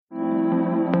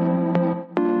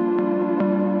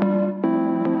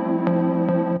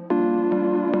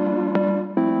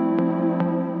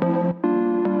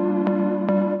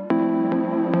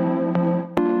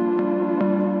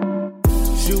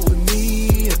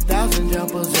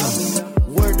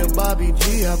Bobby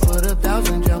G, I put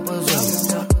 1,000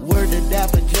 jumpers up. Word to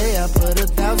Dapper J, I put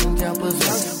 1,000 jumpers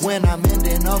up. When I'm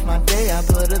ending off my day, I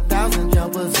put 1,000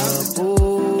 jumpers up.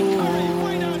 Ooh.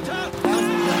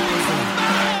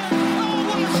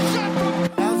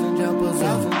 1,000 jumpers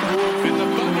up. In the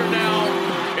Thunder now,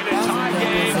 in a tie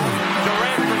game.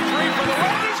 Durant for three for the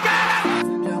win. He's got it!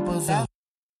 1,000 jumpers up.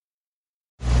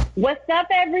 What's up,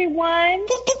 everyone?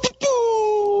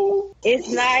 It's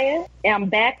Naya. I'm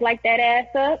back like that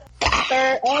ass up.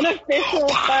 Unofficial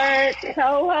third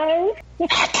co-host.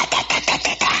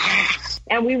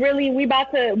 And we really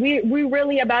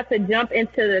about to jump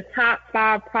into the top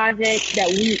 5 projects that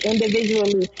we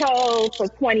individually chose for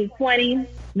 2020.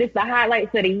 This is the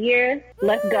highlights of the year.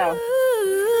 Let's go.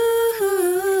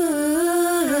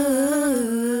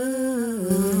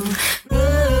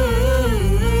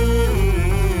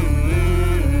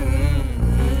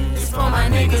 It's for my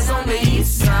niggas on the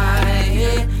east side,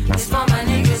 yeah. It's for my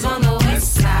niggas on the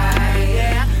west side,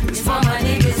 yeah. It's for my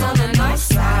niggas on the north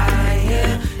side,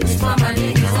 yeah. It's for my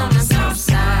niggas on the south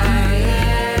side,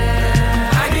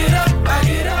 yeah. I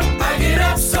get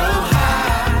up so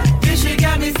high. This shit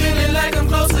got me feeling like I'm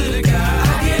close to the God.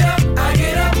 I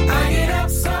get up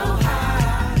so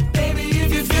high. Baby,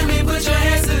 if you feel me, put your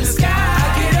hands to the sky.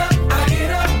 I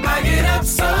get up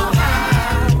so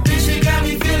high. This shit got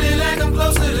me feeling like I'm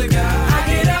close to the God. I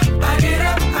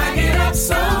get up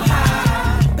so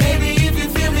high. Baby, if you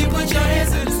feel me, put your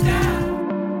hands to the sky.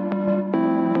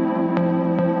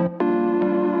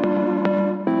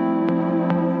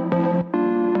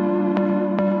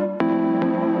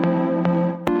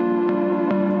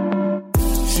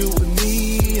 Shoot with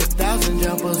me, 1,000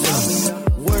 jumpers up.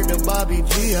 Word to Bobby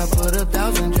G, I put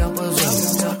 1,000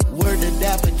 jumpers up. Word to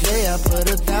Dapper J, I put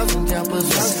 1,000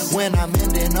 jumpers up. When I'm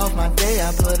ending off my day,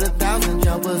 I put 1,000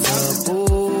 jumpers up.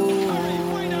 Ooh.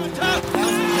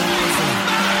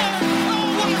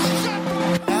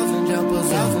 1,000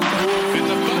 jumpers up. In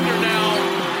the Thunder now,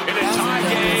 in a tie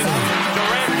game. Durant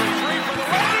for three for the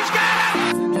win. He's got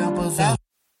it! 1,000 jumpers up.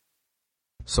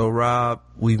 So, Rob,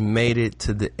 we've made it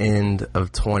to the end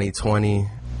of 2020.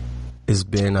 It's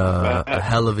been a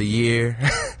hell of a year.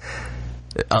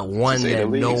 One that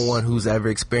no one who's ever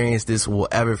experienced this will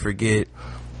ever forget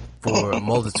for a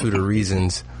multitude of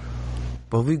reasons.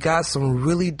 But we got some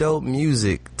really dope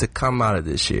music to come out of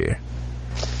this year.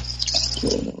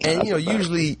 And,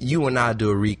 usually you and I do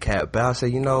a recap, but I'll say,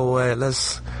 you know what,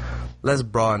 let's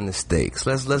broaden the stakes.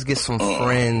 Let's get some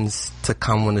friends to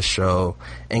come on the show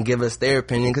and give us their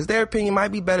opinion, because their opinion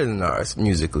might be better than ours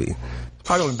musically.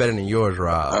 Probably won't be better than yours,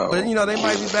 Rob. But, they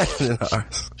might be better than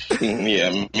ours. Yeah,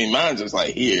 I mean, mine's just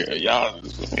like here. Y'all,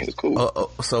 it's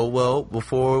cool. So,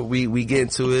 before we get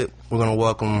into it, we're going to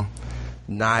welcome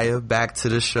Naya back to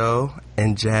the show,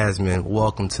 and Jasmine,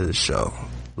 welcome to the show.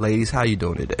 Ladies, how you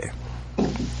doing today?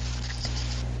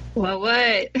 Well,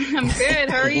 what? I'm good.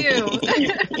 How are you?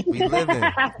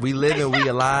 We living, we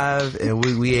alive, and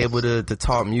we able to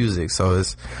talk music. So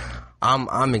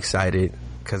I'm excited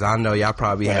because I know y'all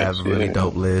probably have a really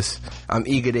dope list. I'm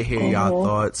eager to hear y'all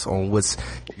thoughts on what's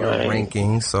your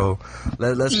ranking. So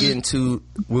let's get into.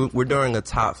 We're doing a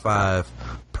top 5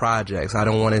 projects. I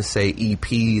don't want to say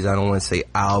EPs. I don't want to say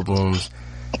albums.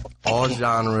 All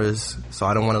genres, so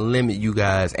I don't want to limit you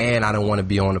guys, and I don't want to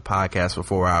be on the podcast for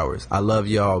 4 hours. I love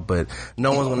y'all, but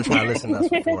no one's going to try to listen to us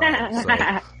for 4 hours. So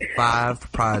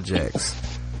 5 projects,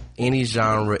 any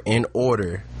genre, in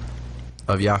order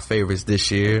of y'all favorites this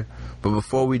year. But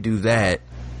before we do that,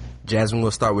 Jasmine,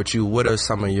 we'll start with you. What are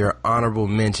some of your honorable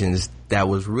mentions that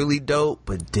was really dope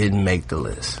but didn't make the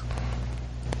list?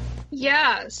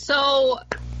 Yeah, so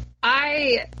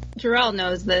Jarrell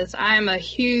knows this. I'm a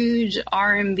huge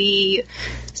R&B,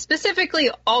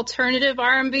 specifically alternative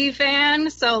R&B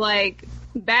fan. So,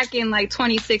 back in,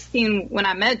 2016 when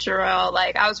I met Jarrell,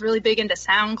 I was really big into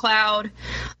SoundCloud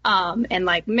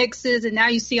and, mixes. And now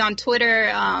you see on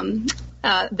Twitter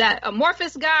that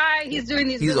Amorphous guy, he's doing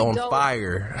these He's really on dope,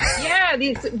 fire. Yeah,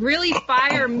 these really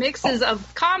fire mixes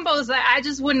of combos that I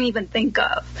just wouldn't even think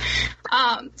of.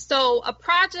 So a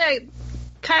project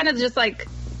kind of just,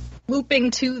 looping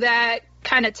to that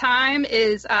kind of time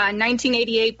is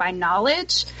 1988 by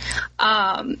Knowledge.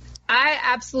 I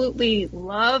absolutely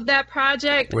love that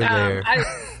project. We're there.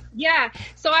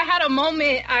 So I had a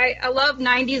moment. I love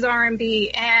 90s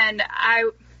R&B, and I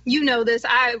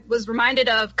was reminded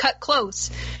of Cut Close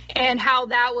and how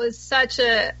that was such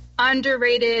a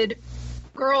underrated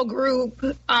girl group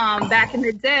back in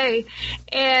the day.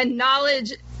 And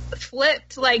Knowledge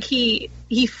flipped, like he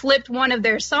flipped one of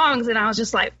their songs, and I was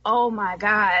just like, oh my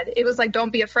God. It was like,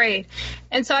 Don't Be Afraid.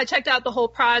 And so I checked out the whole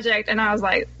project, and I was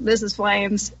like, this is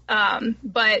flames.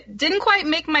 But didn't quite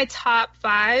make my top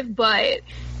 5, but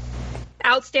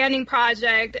outstanding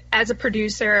project as a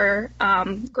producer.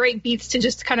 Great beats to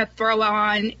just kind of throw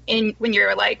on in when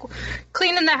you're like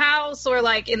cleaning the house or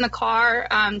like in the car.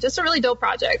 Just a really dope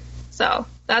project. So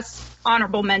that's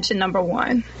honorable mention number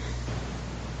 1.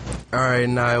 All right,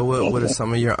 Nia, what are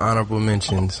some of your honorable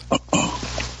mentions?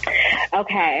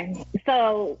 Okay,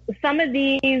 so some of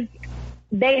these,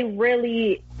 they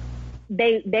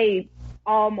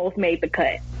almost made the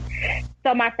cut.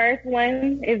 So my first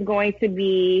one is going to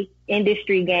be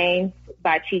Industry Games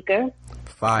by Chica.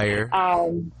 Fire.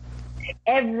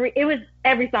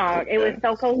 Every song. It was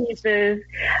so cohesive.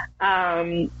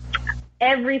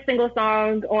 Every single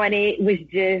song on it was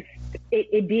just,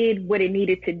 it did what it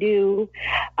needed to do.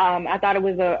 I thought it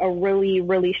was a really,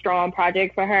 really strong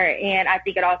project for her. And I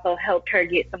think it also helped her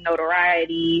get some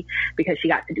notoriety because she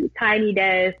got to do Tiny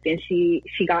Desk, and she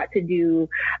got to do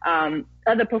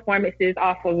other performances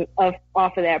off of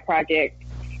that project.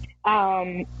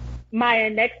 My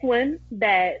next one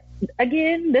that,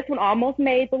 again, this one almost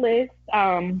made the list.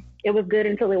 It Was Good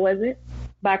Until It Wasn't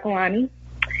by Kehlani.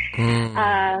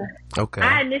 Okay.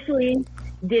 I initially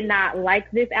did not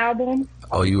like this album.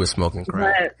 Oh, you were smoking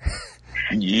crack.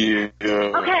 Yeah.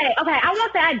 Okay. I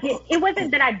won't say I did. It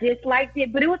wasn't that I disliked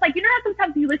it, but it was like, you know how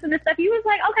sometimes you listen to stuff, you was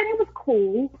like, okay, it was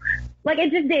cool. Like,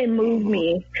 it just didn't move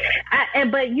me.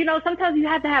 But, you know, sometimes you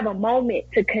have to have a moment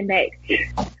to connect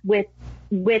with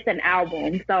an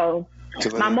album. So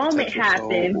my moment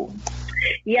happened.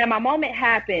 Yeah, my moment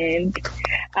happened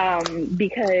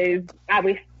because I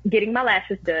was getting my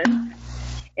lashes done.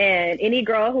 And any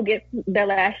girl who gets their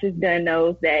lashes done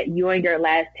knows that you and your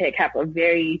lash tech have a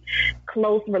very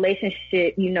close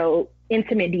relationship, you know,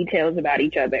 intimate details about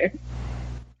each other.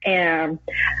 And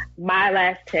my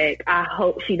lash tech, I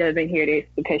hope she doesn't hear this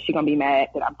because she's going to be mad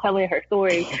that I'm telling her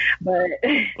story. But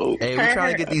hey, we're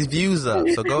trying to get these views up,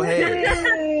 so go ahead.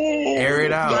 Air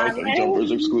it out. Jumpers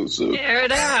exclusive. Air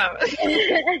it out.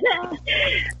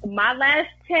 My lash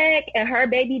tech and her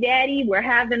baby daddy were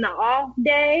having an off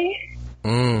day.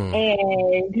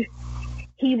 And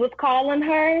he was calling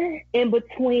her in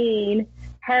between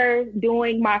her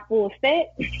doing my full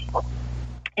set,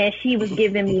 and she was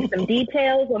giving me some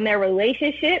details on their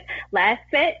relationship. Last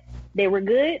set, they were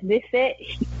good. This set,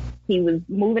 he was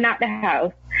moving out the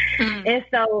house. And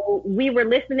so we were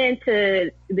listening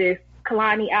to this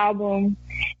Kehlani album,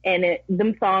 and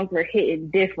them songs were hitting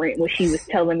different when she was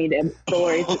telling me the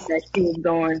stories that she was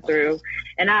going through.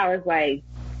 And I was like,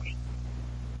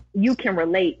 you can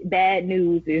relate. Bad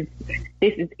news is,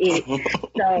 this is it.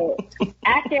 So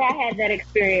after I had that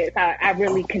experience, I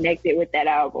really connected with that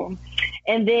album.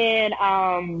 And then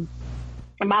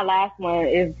my last one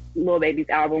is Lil Baby's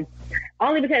album.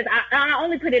 Only because I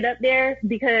only put it up there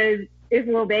because it's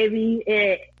Lil Baby.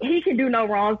 He can do no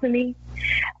wrong to me.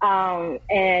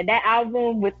 And that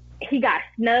album, he got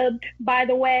snubbed, by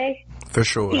the way. For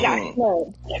sure. He got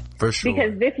snubbed. For sure.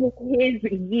 Because this was his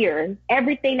year.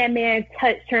 Everything that man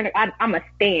touched, I'm a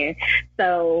stan.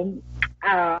 So,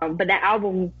 but that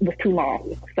album was too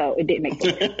long, so it didn't make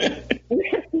sense.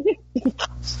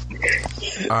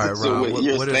 All right, Rob. So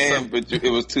you're what saying, but it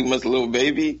was too much Lil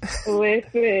Baby?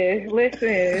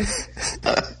 Listen.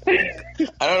 I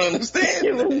don't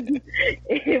understand.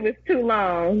 It was too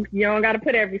long. You don't got to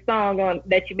put every song on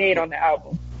that you made on the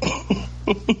album.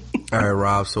 All right,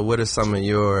 Rob. So, what are some of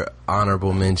your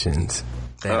honorable mentions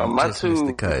that missed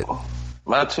the cut?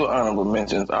 My 2 honorable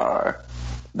mentions are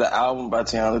the album by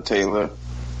Tiana Taylor.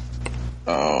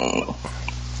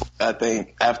 I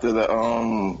think after the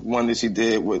one that she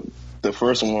did with the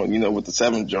first one, you know, with the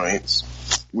 7 joints,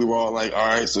 we were all like, all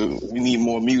right, so we need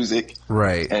more music,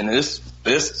 right? And this.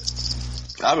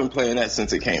 I've been playing that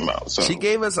since it came out. So she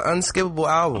gave us an unskippable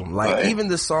album. Like, even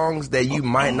the songs that you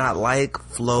might not like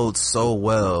flowed so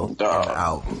well in the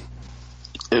album.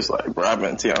 It's like, bro, I've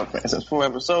been a Tiana fan since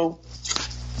forever. So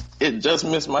it just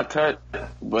missed my cut,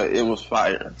 but it was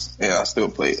fire, and I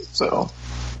still play it. So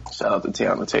shout out to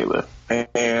Tiana Taylor.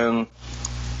 And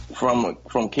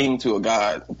from King to a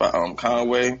God by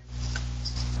Conway.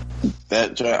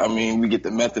 That joint, I mean, we get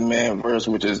the Method Man verse,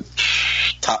 which is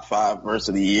top 5 verse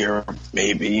of the year,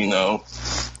 maybe, you know,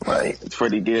 like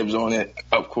Freddie Gibbs on it,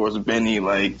 of course, Benny,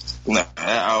 like, that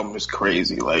album is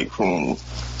crazy, like,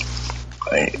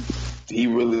 he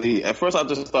really, at first I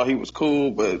just thought he was cool,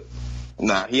 but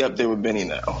nah, he up there with Benny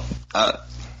now.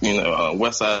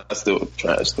 West Side still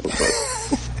trash though, but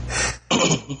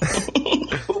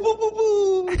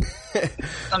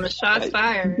Damn, shots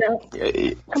fired.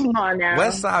 Come on now.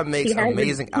 Westside makes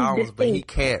amazing albums, but he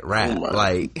can't rap.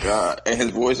 God, and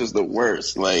his voice is the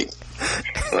worst. Like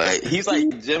he's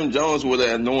like Jim Jones with an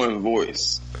annoying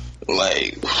voice.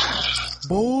 Like,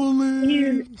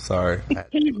 bowling. Sorry,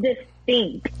 he's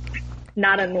distinct,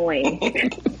 not annoying.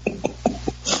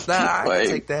 I can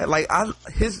take that. Like, I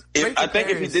think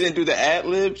if he didn't do the ad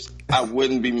libs, I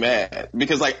wouldn't be mad,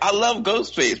 because like I love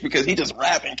Ghostface because he just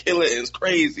rap and kill it. It's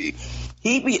crazy.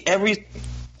 He be every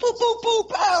boop boop boop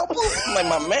pow boop. I'm like,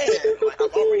 my man, like, I'm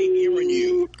already hearing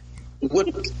you. What?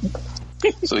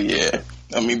 So yeah,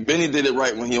 I mean, Benny did it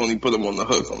right when he only put him on the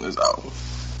hook on this album.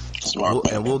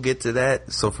 Smart. And we'll get to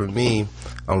that. So for me,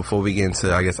 before we get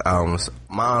into, I guess, albums,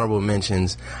 my honorable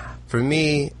mentions. For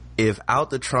me, if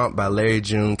Out the Trunk by Larry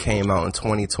June came out in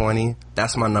 2020,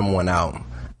 that's my number one album.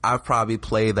 I've probably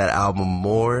played that album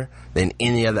more than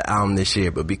any other album this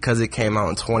year, but because it came out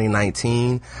in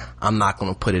 2019, I'm not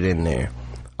going to put it in there.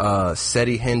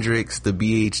 Seti Hendrix, the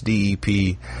BHD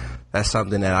EP, that's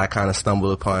something that I kind of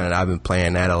stumbled upon, and I've been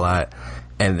playing that a lot.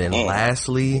 And then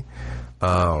lastly,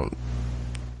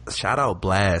 shout out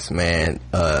Blast, man.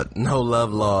 No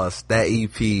Love Lost, that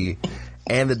EP.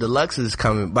 And the deluxe is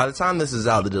coming. By the time this is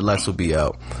out, the deluxe will be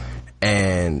out.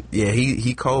 And yeah,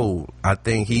 he cold. I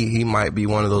think he might be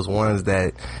one of those ones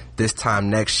that this time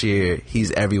next year,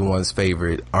 he's everyone's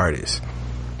favorite artist.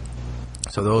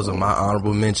 So those are my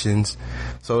honorable mentions.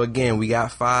 So again, we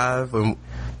got 5. And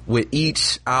with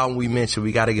each album we mentioned,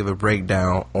 we got to give a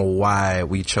breakdown on why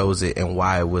we chose it and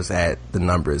why it was at the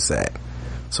number it's at.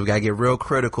 So we gotta get real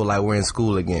critical, like we're in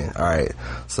school again. All right.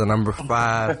 So number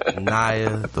 5,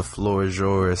 Naya, the floor is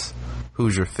yours.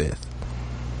 Who's your 5th?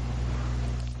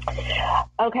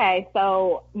 Okay,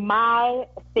 so my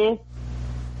 5th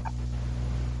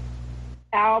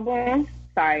album,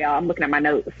 sorry y'all, I'm looking at my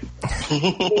notes,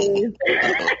 is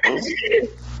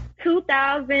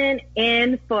 2000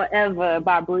 and Forever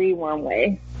by Bree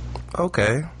Runway.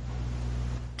 Okay,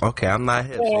 I'm not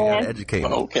hip, so you gotta educate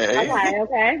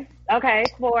me. Okay,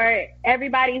 for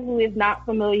everybody who is not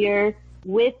familiar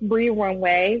with Bree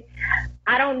Runway,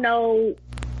 I don't know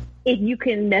if you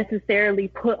can necessarily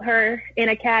put her in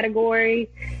a category.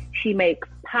 She makes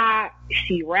pop,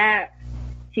 she raps,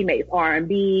 she makes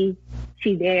R&B,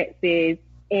 she dances,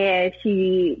 and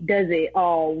she does it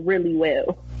all really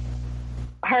well.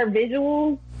 Her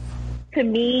visuals, to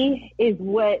me, is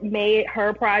what made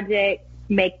her project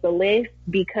make the list,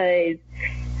 because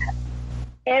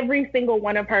every single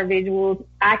one of her visuals,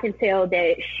 I can tell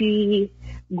that she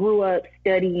grew up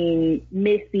studying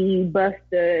Missy,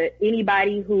 Busta,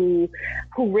 anybody who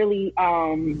really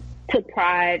took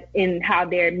pride in how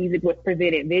their music was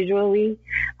presented visually.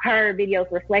 Her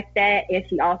videos reflect that, and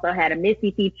she also had a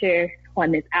Missy feature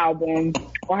on this album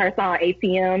on her song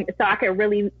ATM, so I could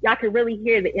really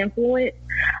hear the influence.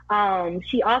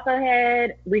 She also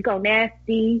had Rico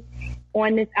Nasty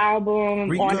on this album,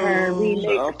 Rico, on her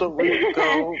remix.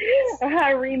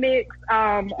 Her remix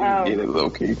get it low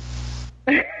key.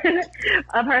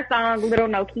 of her song Little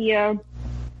Nokia.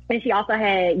 And she also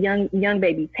had Young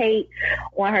Baby Tate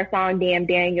on her song Damn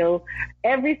Daniel.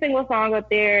 Every single song up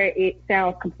there, it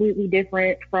sounds completely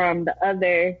different from the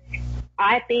other.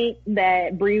 I think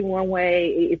that Bree Runway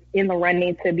is in the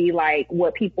running to be like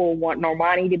what people want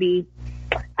Normani to be.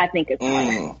 I think it's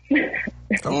fun.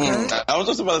 I was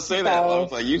just about to say that. I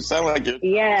was like, you sound like you're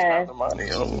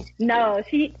Normani. No,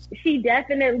 she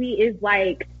definitely is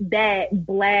like that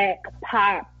black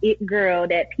pop it girl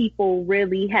that people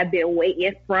really have been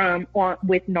waiting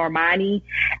with Normani.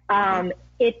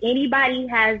 If anybody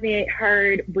hasn't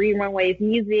heard Bree Runway's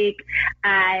music,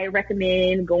 I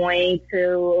recommend going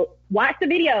to watch the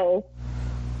video.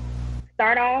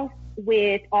 Start off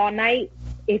with All Night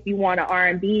if you want an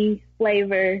R&B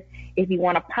flavor. If you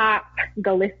want to pop,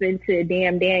 go listen to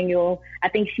Damn Daniel. I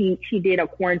think she did a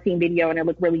quarantine video and it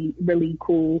looked really, really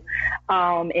cool.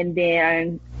 And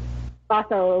then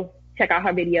also check out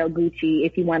her video Gucci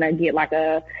if you want to get like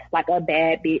a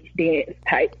bad bitch dance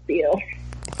type feel.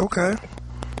 Okay.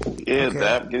 Yeah,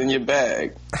 Dap, get in your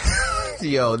bag.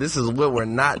 Yo, this is what we're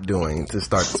not doing to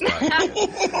start this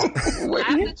podcast. I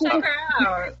have to check her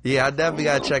out. Yeah, I definitely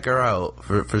gotta check her out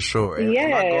for sure. And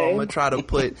yeah. I'm gonna try to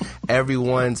put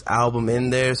everyone's album in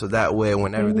there so that way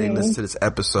whenever they listen to this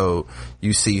episode,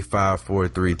 you see 5, 4,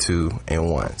 3, 2,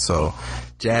 and 1. So,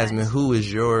 Jasmine, who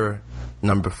is your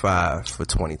number 5 for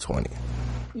 2020?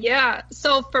 Yeah,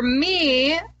 so for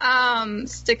me,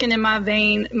 sticking in my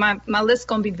vein, my list's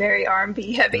gonna be very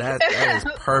R&B heavy. That is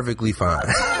perfectly fine.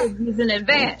 In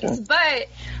advance, but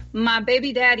my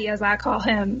baby daddy, as I call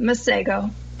him,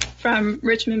 Masego, from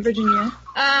Richmond, Virginia.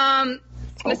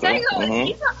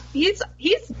 Masego, he's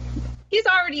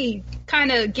already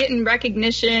kind of getting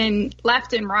recognition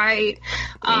left and right.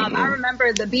 I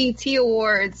remember the BET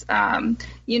Awards.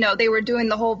 They were doing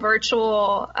the whole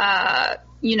virtual,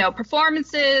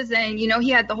 performances, and he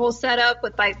had the whole setup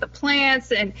with like the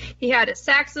plants, and he had a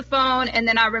saxophone. And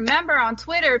then I remember on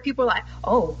Twitter, people were like,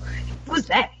 "Oh, what's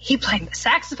that? He playing the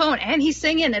saxophone and he's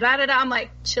singing it." I'm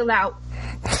like, chill out,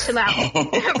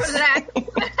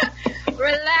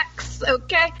 relax,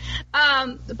 okay.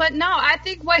 But no, I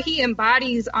think what he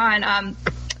embodies on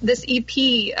this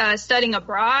EP, Studying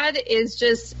Abroad, is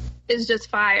just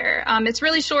fire. It's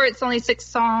really short. It's only 6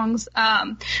 songs.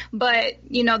 But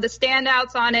the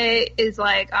standouts on it is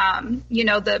like,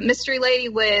 the Mystery Lady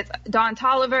with Don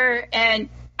Toliver. And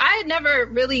I had never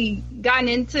really gotten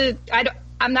into,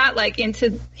 I'm not like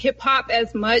into hip hop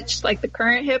as much, like the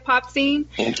current hip hop scene,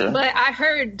 but I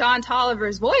heard Don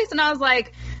Toliver's voice and I was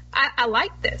like, I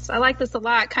like this. I like this a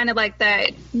lot. Kind of like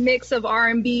that mix of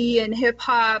R&B and hip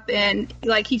hop, and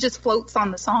like he just floats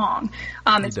on the song.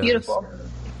 It's beautiful.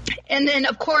 And then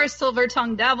of course Silver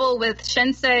Tongue Devil with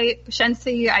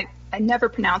Shensi. I never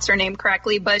pronounce her name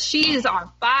correctly, but she's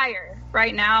on fire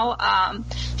right now.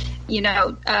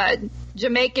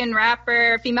 Jamaican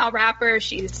rapper, female rapper.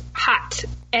 She's hot,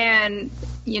 and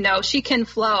she can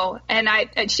flow.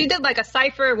 And she did like a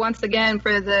cypher once again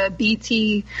for the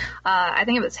BT, I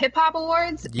think it was Hip Hop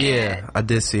Awards. Yeah, I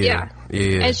did see it.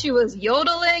 Yeah. And she was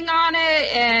yodeling on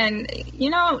it, and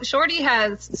Shorty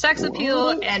has sex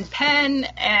appeal and pen,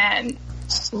 and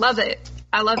love it.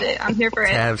 I love it. I'm here for it.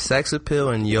 To have sex appeal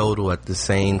and yodel at the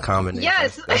same combination.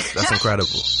 Yes, that's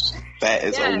incredible. That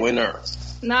is a winner.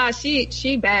 Nah,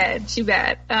 she bad.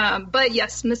 But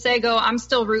yes, Masego, I'm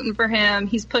still rooting for him.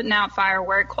 He's putting out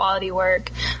firework, quality work,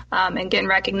 and getting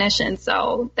recognition.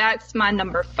 So that's my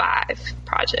number 5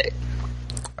 project.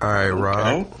 All right,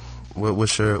 Rob.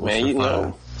 What's your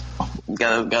five?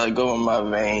 Gotta go in my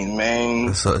vein,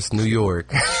 man. So it's New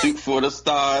York. Shoot for the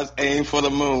stars, aim for the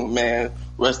moon, man.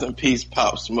 Rest in peace,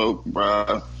 Pop Smoke,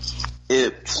 bro.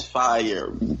 It's fire.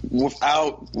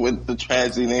 With the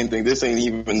tragedy and anything, this ain't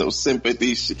even no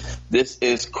sympathy shit. This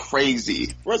is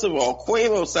crazy. First of all,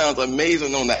 Quavo sounds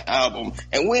amazing on that album,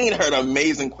 and we ain't heard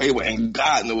amazing Quavo in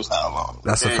God knows how long.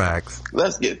 That's a fact.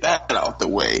 Let's get that out the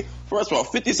way. First of all,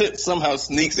 50 Cent somehow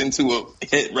sneaks into a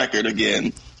hit record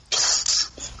again.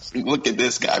 Look at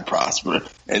this guy prosper.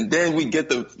 And then we get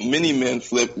the Mini Men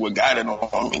flip with Guided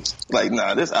on Me. Like,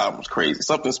 nah, this album's crazy.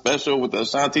 Something special with the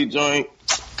Ashanti joint.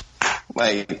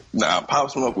 Like, nah,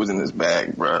 Pop Smoke was in this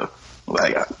bag, bro.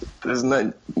 Like, there's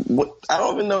nothing. I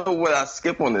don't even know what I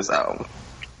skip on this album.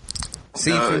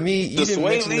 See, for me, you the didn't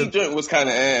Sway mention Lee joint was kind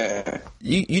of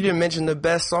You didn't mention the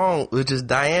best song, which is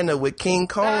Diana with King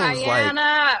Combs.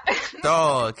 Diana. Like,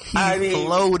 dog, he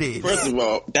floated. First of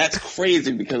all, that's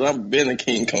crazy because I've been a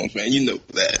King Combs fan. You know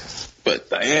that. But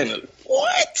Diana,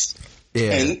 what?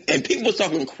 Yeah. And people were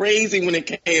talking crazy when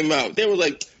it came out. They were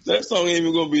like, that song ain't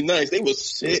even gonna be nice. They was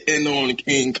sitting on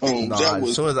King Combs. Nah,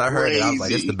 as soon as I heard it, I was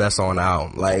like, it's the best song on the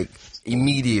album. Like,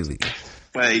 immediately.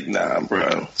 Like, nah,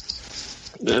 bro.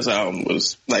 This album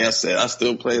was, like I said, I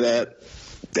still play that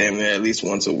damn near at least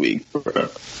once a week, bro.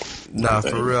 Nah,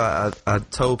 for real, I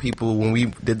told people when we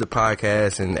did the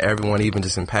podcast and everyone, even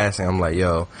just in passing, I'm like,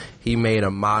 yo, he made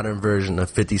a modern version of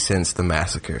 50 Cent's The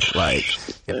Massacre. Like,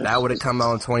 if that would have come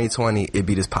out in 2020, it'd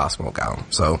be this Pop Smoke album.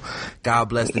 So, God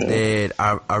bless the dead.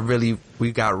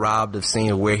 We got robbed of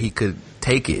seeing where he could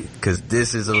take it, because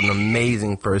this is an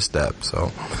amazing first step.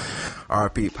 So,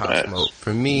 R.I.P. Pop Smoke.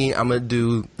 For me, I'm going to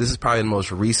do, this is probably the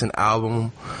most recent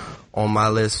album on my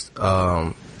list,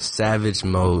 Savage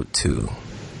Mode 2.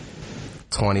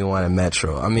 21 and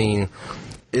Metro. I mean,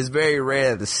 it's very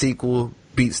rare that the sequel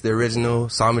beats the original,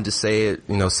 so I'm going to just say it,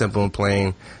 simple and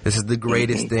plain. This is the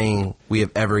greatest thing we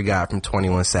have ever got from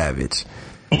 21 Savage.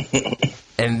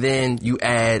 And then you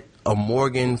add a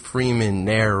Morgan Freeman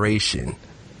narration.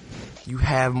 You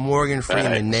have Morgan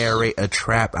Freeman narrate a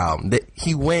trap album.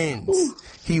 He wins. Ooh.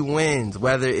 He wins.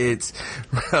 Whether it's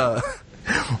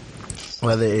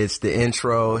the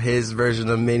intro, his version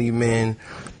of Mini Men,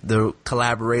 the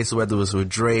collaboration, whether it was with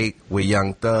Drake, with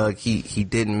Young Thug, he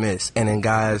didn't miss. And then,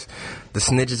 guys, the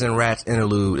Snitches and Rats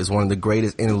interlude is one of the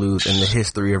greatest interludes in the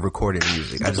history of recorded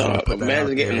music. I just want to put that out there.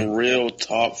 Imagine getting real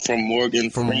talk from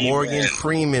Morgan Freeman. Morgan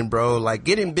Freeman, bro. Like,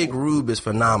 getting Big Rube is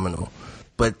phenomenal.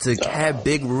 But to have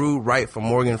Big Rube write for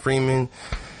Morgan Freeman,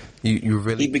 you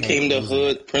really... He became the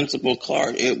hood Principal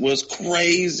Clark. It was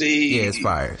crazy. Yeah, it's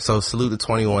fire. So, salute to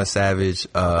 21 Savage.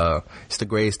 It's the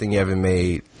greatest thing you ever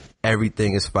made.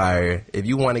 Everything is fire. If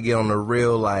you want to get on the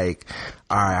real, like,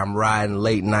 all right, I'm riding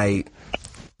late night,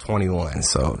 21.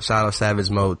 So shout out Savage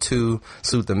Mode 2,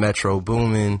 Salute the Metro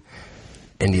Boomin',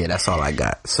 and yeah, that's all I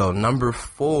got. So number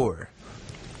 4,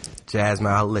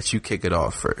 Jasmine, I'll let you kick it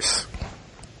off first.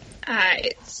 All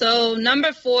right. So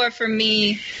number 4 for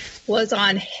me was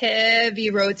on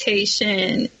heavy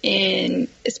rotation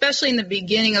especially in the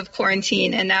beginning of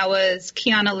quarantine, and that was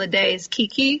Kiana Ledé's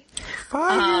Kiki.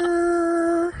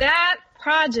 Fire! That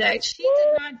project, she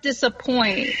did not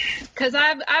disappoint, because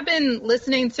I've been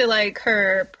listening to like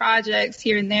her projects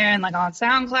here and there and like on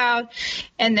SoundCloud,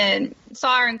 and then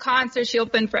saw her in concert. She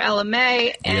opened for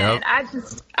LMA, and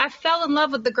I fell in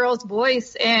love with the girl's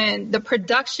voice, and the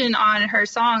production on her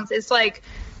songs is like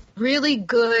really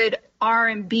good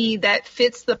R&B that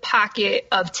fits the pocket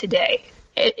of today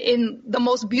in the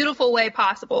most beautiful way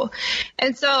possible.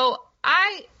 And so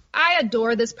I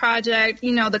adore this project.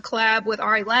 You know, the collab with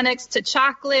Ari Lennox to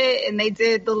Chocolate, and they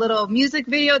did the little music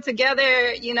video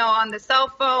together, you know, on the cell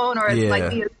phone or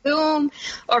like via Zoom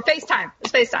or FaceTime.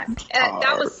 It's FaceTime.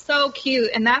 That was so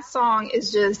cute. And that song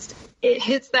is just, it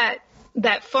hits that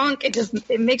funk.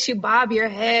 It makes you bob your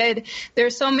head.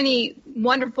 There's so many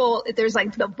wonderful, there's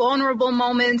like the vulnerable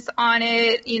moments on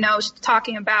it, you know, she's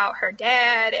talking about her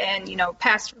dad and, you know,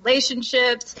 past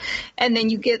relationships. And then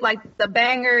you get like the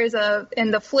bangers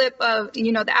and the flip of,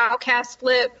 you know, the Outkast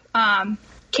flip,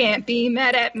 Can't Be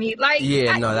Mad at Me. Like,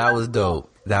 that was dope.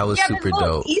 That was super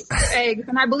dope. Easter eggs,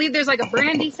 and I believe there's like a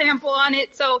Brandy sample on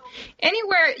it. So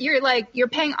anywhere you're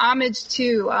paying homage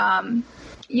to,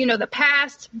 you know, the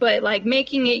past, but like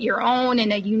making it your own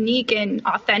in a unique and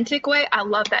authentic way. I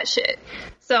love that shit.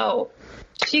 So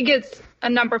she gets a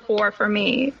number 4 for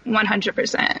me,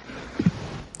 100%.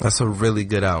 That's a really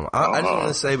good album. I just want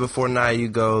to say before now you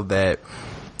go that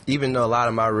even though a lot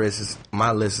of my list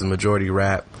is majority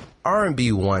rap,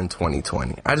 R&B won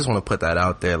 2020. I just want to put that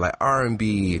out there. Like,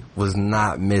 R&B was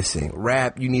not missing.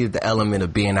 Rap, you needed the element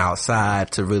of being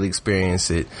outside to really experience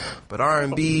it. But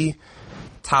R&B,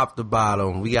 top to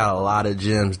bottom, we got a lot of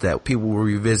gems that people will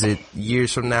revisit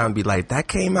years from now and be like, that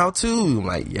came out too. I'm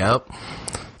like, yep.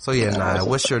 So yeah, Naya,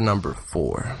 what's your number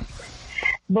 4?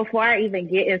 Before I even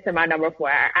get into my number 4,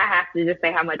 I have to just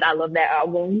say how much I love that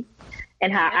album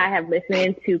and how I have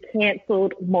listened to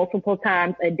Canceled multiple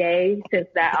times a day since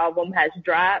that album has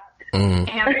dropped.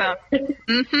 Anthem.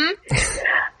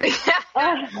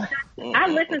 I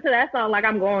listen to that song like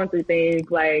I'm going through things.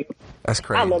 Like, that's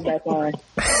crazy. I love that song.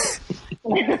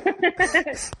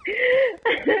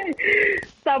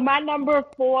 So my number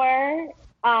 4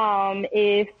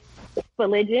 is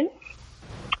Religion.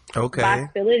 Okay. By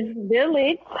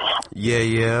Village.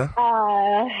 Yeah.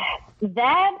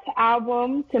 That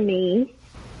album to me,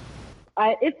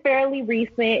 it's fairly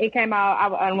recent. It came out,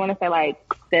 I want to say like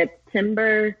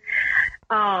September.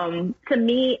 To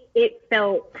me, it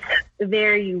felt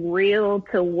very real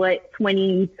to what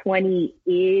 2020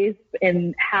 is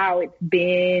and how it's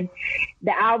been.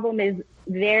 The album is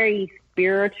very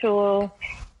spiritual,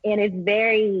 and it's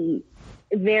very,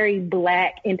 very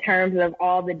Black in terms of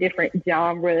all the different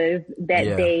genres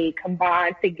that they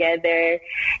combine together,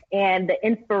 and the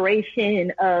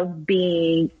inspiration of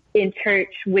being in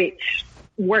church, which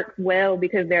works well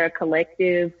because they're a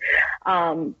collective.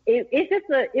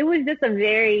 It was just a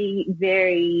very,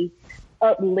 very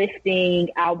uplifting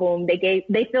album.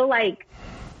 They feel like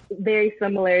very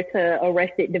similar to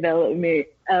Arrested Development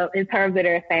in terms of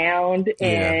their sound.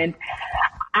 And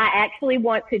I actually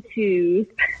want to choose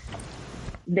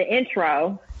the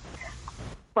intro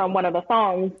from one of the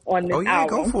songs on this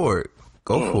album.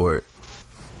 Go for it.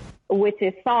 Which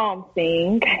is Psalm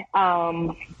Sing.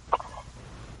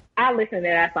 I listen to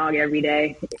that song every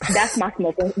day. That's my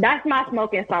smoking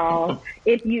song.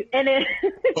 And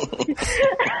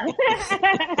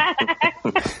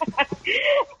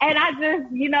I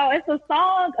just, you know, it's a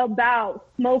song about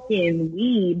smoking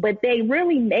weed, but they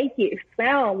really make it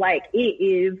sound like it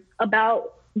is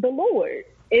about the Lord.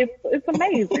 It's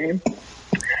amazing.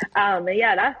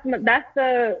 That's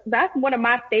one of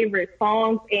my favorite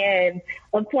songs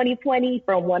of 2020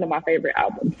 from one of my favorite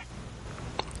albums.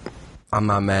 I'm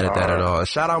not mad at that at all.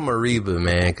 Shout out Mariba,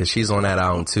 man, because she's on that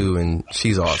album too, and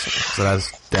she's awesome. So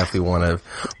that's definitely one of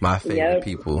my favorite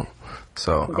people.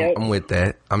 So I'm with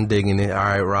that. I'm digging it. All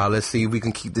right, Rob, let's see if we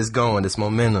can keep this going, this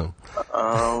momentum.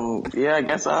 I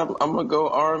guess I'm gonna go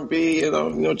R&B,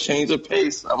 change the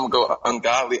pace. I'm gonna go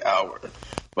Ungodly Hour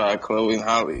by Chloe and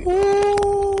Halle.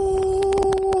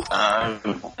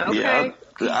 Okay.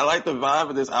 I like the vibe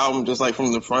of this album, just like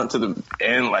from the front to the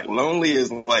end. Like, Lonely is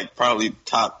like probably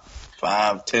top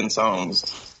 5-10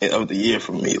 songs of the year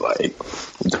for me. Like,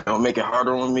 Don't Make It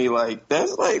Harder on Me. Like,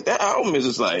 that's like, that album is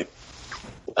just like,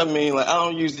 I mean, like, I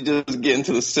don't usually just get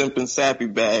into the simp and sappy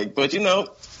bag, but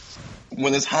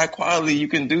when it's high quality, you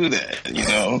can do that. You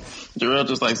know, Jarrell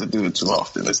just likes to do it too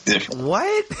often. It's different.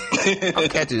 What? I'm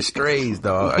catching strays,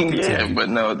 dog. Yeah, but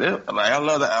no, like I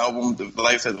love the album.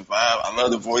 Like I said, the vibe. I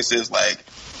love the voices. Like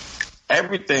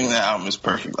everything in the album is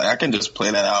perfect. Like I can just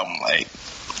play that album like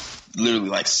literally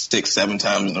like 6-7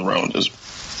 times in a row and just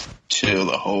chill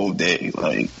the whole day.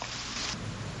 Like.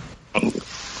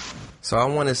 So I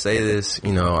want to say this,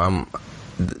 you know,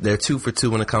 they're 2 for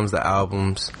 2 when it comes to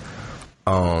albums.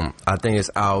 I think this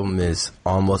album is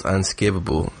almost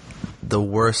unskippable. The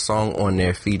worst song on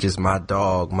there features my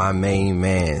dog, my main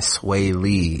man, Sway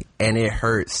Lee, and it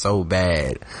hurts so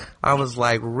bad. I was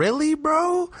like, really,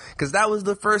 bro? Because that was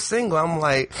the first single. I'm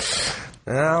like,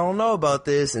 I don't know about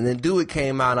this. And then Do It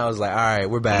came out, and I was like, all right,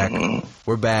 we're back.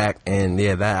 We're back. And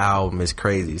yeah, that album is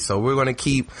crazy. So we're going to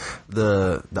keep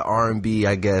the R&B,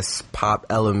 I guess, pop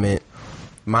element.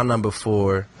 My number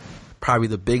 4, probably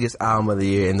the biggest album of the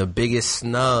year and the biggest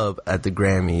snub at the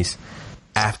Grammys,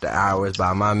 After Hours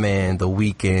by my man, The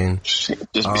Weeknd.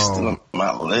 Just be still on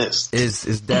my list.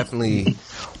 Is definitely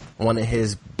one of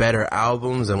his better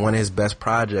albums and one of his best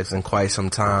projects in quite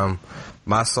some time.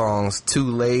 My songs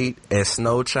Too Late and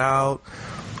Snow Child.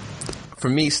 For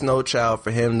me, Snow Child,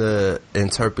 for him to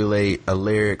interpolate a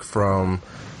lyric from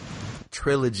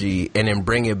Trilogy and then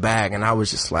bring it back, and I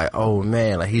was just like, oh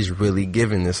man, like he's really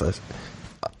giving this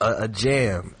a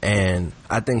jam. And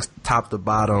I think top to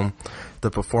bottom, the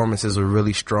performances were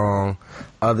really strong.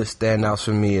 Other standouts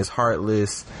for me is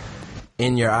Heartless,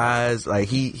 In Your Eyes. Like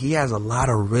he has a lot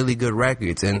of really good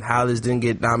records, and how this didn't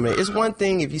get nominated. It's one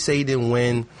thing if you say he didn't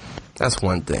win, that's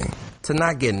one thing. To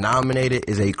not get nominated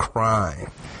is a crime,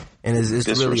 and it's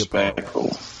really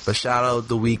appalling. But shout out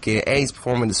The Weeknd. And he's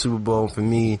performing the Super Bowl. For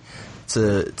me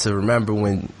to remember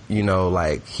when, you know,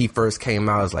 like he first came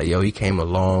out, it's like, yo, he came a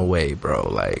long way, bro.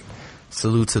 Like,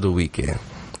 salute to The Weeknd.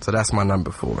 So that's my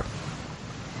number 4.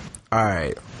 All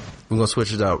right, we're gonna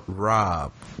switch it up.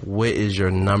 Rob, what is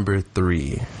your number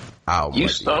 3 album? You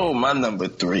stole my number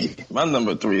 3. My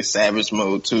number 3 is Savage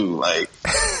Mode 2. Like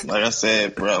I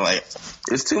said, bro, like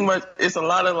it's too much. It's a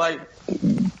lot of like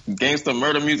gangster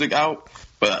murder music out,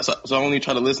 but so I only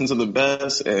try to listen to the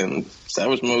best. And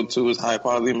Savage Mode 2 is high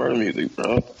quality murder music,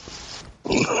 bro.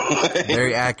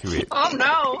 Very accurate. Oh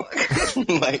no!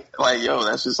 like yo,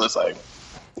 that's just like.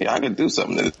 Yeah, I could do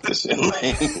something to this shit.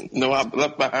 Like, no, I'm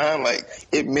left behind. Like,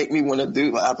 it make me want to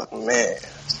do. Like, I'm like, man,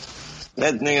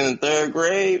 that nigga in 3rd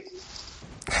grade,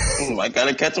 I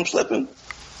gotta catch him slipping.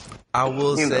 I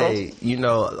will say, you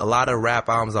know, a lot of rap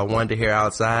albums I wanted to hear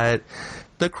outside,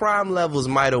 the crime levels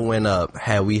might have went up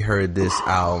had we heard this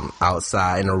album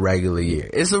outside in a regular year.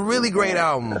 It's a really great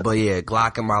album, but yeah,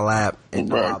 Glock in my lap. And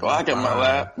bro, Glock in my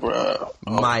lap, bro.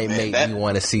 Might make me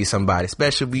want to see somebody,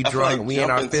 especially if we drunk, like we in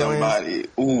our feelings. Somebody.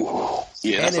 Ooh.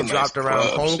 Yeah, and it dropped around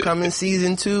Homecoming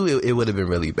season 2, it would have been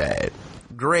really bad.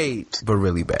 Great, but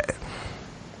really bad.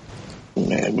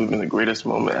 Man, it would have been the greatest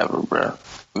moment ever, bro.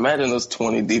 Imagine us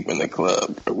 20 deep in the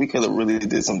club, bro. We could have really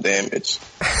did some damage.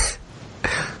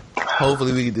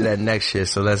 Hopefully we can do that next year,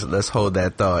 so let's hold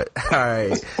that thought. All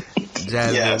right,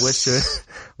 Jasmine, yes.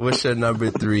 what's your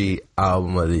number 3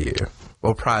 album of the year?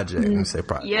 Or project? Let me say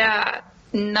project. Yeah,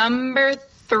 number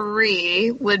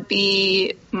 3 would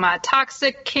be my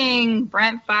Toxic King,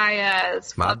 Brent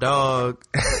Faiyaz. My dog.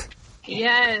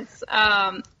 Yes,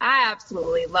 I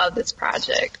absolutely love this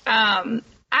project.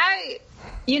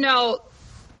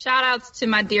 Shout outs to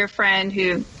my dear friend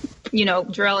who, you know,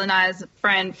 Drill and I's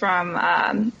friend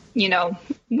from,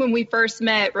 when we first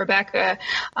met, Rebecca,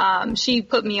 she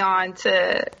put me on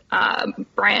to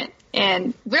Brent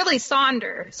and really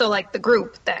Sonder. So like the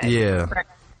group that Brent was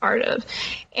part of.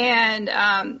 And,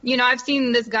 I've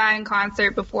seen this guy in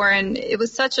concert before, and it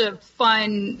was such a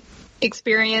fun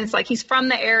experience. Like, he's from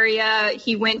the area.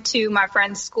 He went to my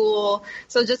friend's school.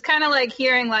 So just kind of like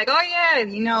hearing like, oh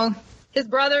yeah, his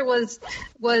brother was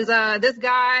this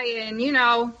guy, and,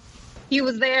 he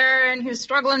was there and he was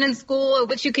struggling in school,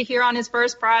 which you could hear on his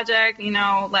first project,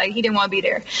 like he didn't want to be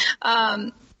there.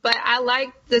 But I like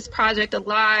this project a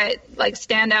lot. Like,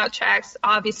 standout tracks,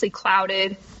 obviously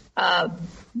Clouded,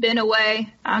 Been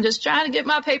Away. I'm just trying to get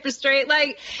my papers straight.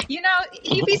 Like,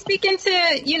 he be speaking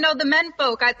to, the men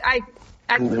folk. I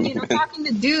talking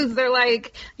to dudes, they're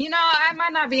like, I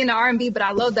might not be in the R&B, but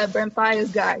I love that Brent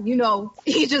Faiyaz guy.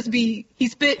 He's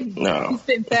spitting. No. He's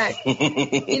spitting back.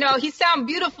 He sound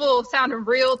beautiful, sounding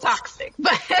real toxic.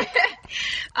 But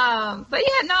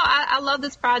I love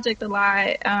this project a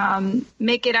lot.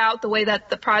 Make It Out, the way that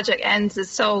the project ends is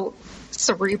so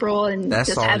cerebral, and that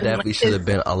just song definitely should have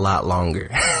been a lot longer.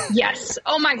 Yes.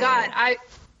 Oh my God. I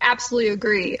absolutely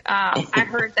agree. I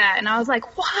heard that and I was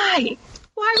like, why?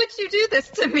 why would you do this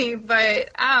to me?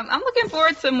 But I'm looking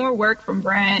forward to more work from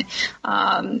Brent.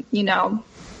 You know,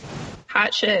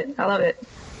 hot shit. I love it.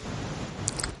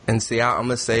 And see, I'm going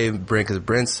to save Brent because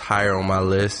Brent's higher on my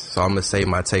list, so I'm going to save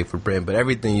my take for Brent. But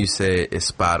everything you said is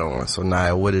spot on. So,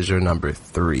 Nia, what is your number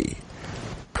 3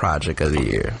 project of the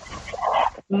year?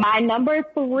 My number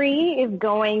 3 is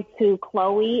going to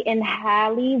Chloe and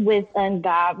Halle with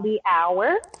Ungodly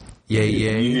Hour. Yeah.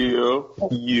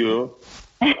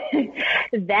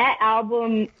 That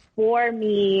album, for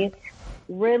me,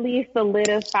 really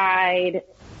solidified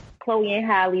Chloe and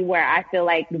Halle where I feel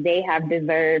like they have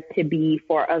deserved to be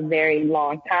for a very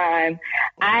long time.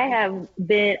 I have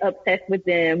been obsessed with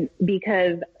them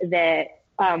because that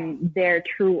their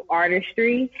true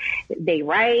artistry. They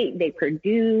write, they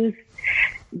produce,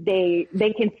 they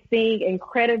can sing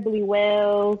incredibly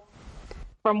well.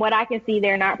 From what I can see,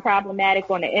 they're not problematic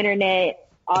on the internet.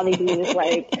 All they do is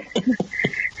like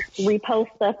repost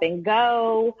stuff and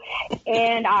go.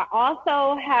 And I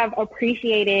also have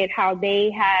appreciated how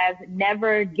they have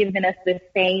never given us the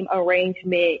same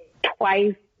arrangement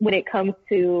twice when it comes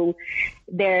to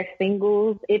their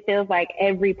singles. It feels like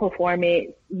every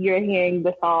performance you're hearing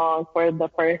the song for the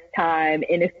first time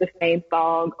and it's the same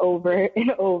song over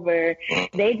and over.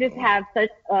 They just have such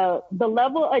the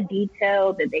level of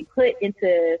detail that they put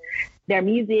into their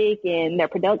music and their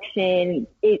production.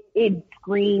 It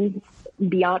screams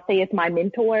Beyonce is my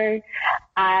mentor.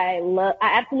 I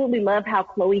absolutely love how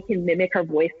Chloe can mimic her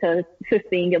voice to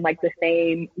sing in like the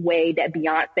same way that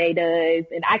Beyonce does.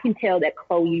 And I can tell that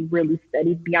Chloe really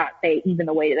studied Beyonce, even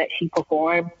the way that she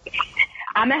performs.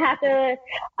 I'm going to have to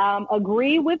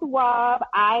agree with Rob.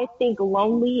 I think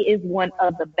Lonely is one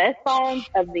of the best songs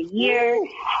of the year.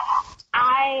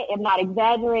 I am not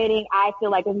exaggerating. I feel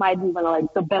like it might be one of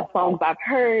like the best songs I've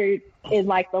heard in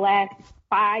like the last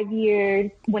 5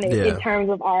 years in terms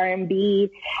of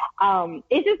R&B.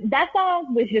 It's just, that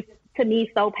song was just, to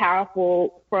me, so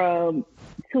powerful from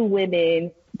two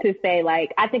women to say,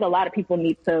 like, I think a lot of people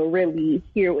need to really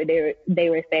hear what they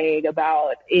were saying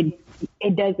about it.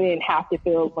 It doesn't have to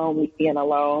feel lonely being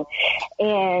alone.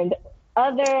 And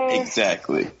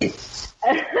Exactly.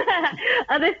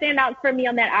 Other standouts for me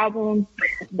on that album,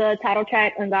 the title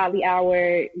track, Ungodly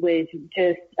Hour, was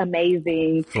just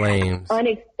amazing. Flames.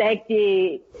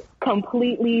 Unexpected,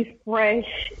 completely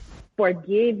fresh.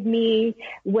 Forgive Me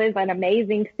was an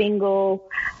amazing single.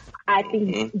 I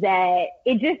think that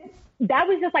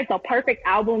was just like the perfect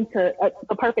album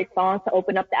the perfect song to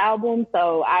open up the album.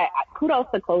 So I kudos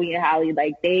to Chloe and Halle.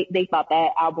 Like they thought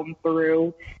that album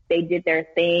through. They did their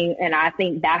thing. And I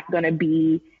think that's going to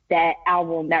be that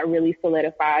album that really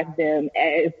solidifies them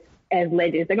as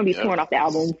legends. They're going to be torn off the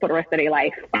album for the rest of their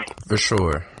life. For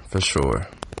sure.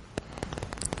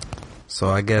 So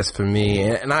I guess for me,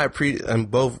 and I appreciate, and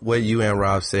both what you and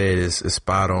Rob said is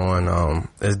spot on.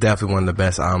 It's definitely one of the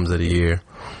best albums of the year.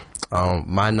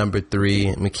 My number 3,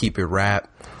 I'm gonna keep it rap.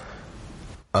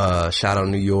 Shout out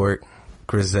New York,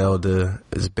 Griselda,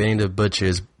 is Benny the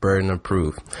Butcher's Burden of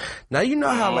Proof. Now, you know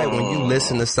how like when you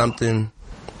listen to something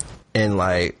and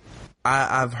like,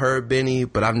 I've heard Benny,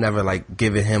 but I've never like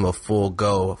given him a full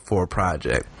go for a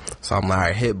project. So I'm like, all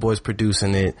right, Hit Boy's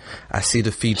producing it. I see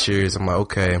the features. I'm like,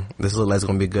 okay, this looks like it's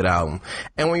gonna be a good album.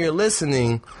 And when you're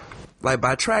listening, like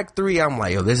by track 3, I'm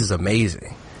like, yo, this is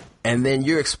amazing. And then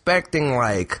you're expecting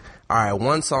like, all right,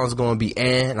 one song's gonna be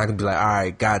and I can be like, all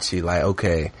right, got you, like,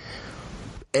 okay.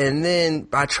 And then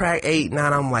by track 8,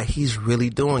 9, I'm like, he's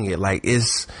really doing it. Like,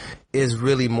 it's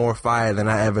really more fire than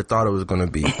I ever thought it was gonna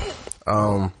be.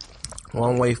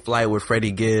 One Way Flight with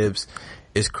Freddie Gibbs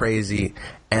is crazy.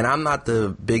 And I'm not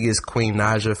the biggest Queen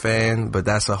Naija fan, but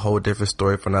that's a whole different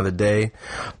story for another day.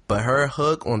 But her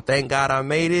hook on Thank God I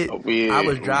Made It, I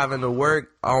was driving to work,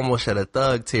 I almost shed a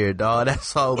thug tear, dog. That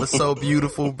song was so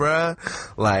beautiful, bruh.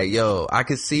 Like, yo, I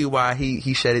could see why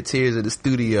he shedded tears in the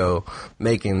studio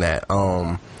making that.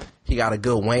 He got a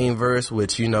good Wayne verse,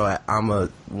 which, you know, I'm a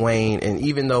Wayne, and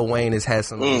even though Wayne has had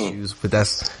some issues, but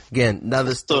that's, again,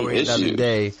 another story, another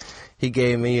day. He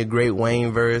gave me a great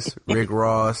Wayne verse. Rick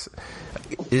Ross.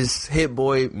 His Hit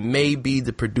Boy may be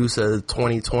the producer of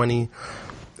 2020,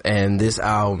 and this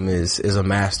album is a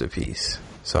masterpiece.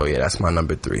 So yeah, that's my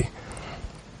number 3.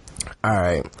 All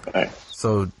right.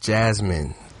 So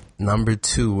Jasmine, number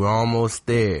 2. We're almost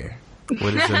there.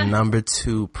 What is your number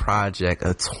 2 project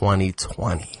of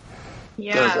 2020?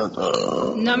 Yeah.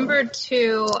 Number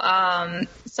 2.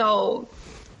 So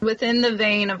within the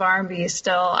vein of R&B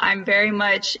still, I'm very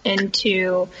much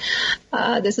into,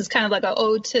 this is kind of like an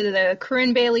ode to the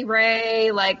Corinne Bailey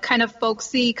Rae, like kind of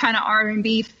folksy, kind of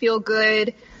R&B, feel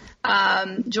good.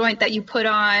 joint that you put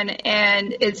on,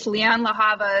 and it's Lianne La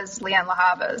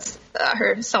Havas,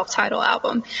 her self-titled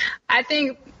album. I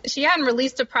think she hadn't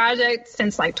released a project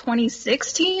since like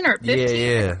 2016 or 15.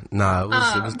 Yeah. Nah,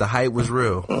 it was the hype was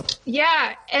real.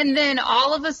 Yeah, and then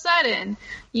all of a sudden,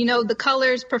 you know, the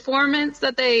Colors performance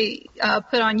that they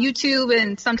put on YouTube,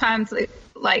 and sometimes it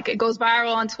goes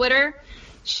viral on Twitter.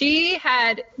 She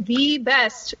had the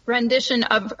best rendition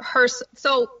of her.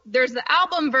 So there's the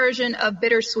album version of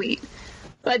Bittersweet,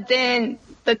 but then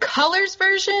the Colors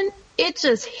version, it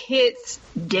just hits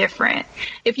different.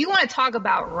 If you want to talk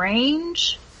about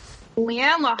range,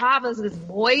 Lianne La Havas'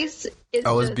 voice is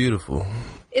it's beautiful.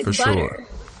 It's for butter. Sure.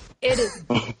 It is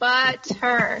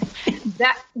butter.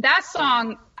 That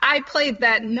song, I played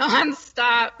that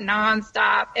nonstop.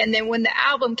 And then when the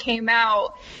album came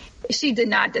out, she did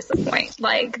not disappoint.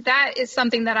 Like, that is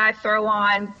something that I throw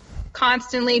on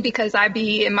constantly because I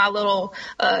be in my little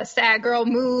sad girl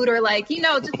mood, or like, you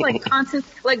know, just like constant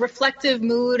like reflective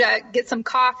mood. I get some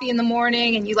coffee in the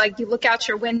morning, and you look out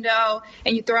your window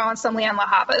and you throw on some Lianne La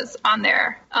Havas on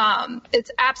there.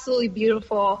 It's absolutely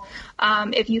beautiful.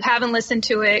 If you haven't listened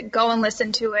to it, go and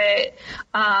listen to it.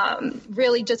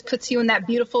 Really just puts you in that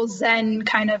beautiful Zen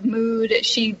kind of mood.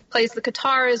 She plays the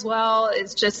guitar as well,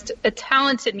 is just a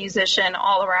talented musician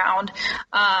all around.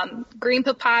 Green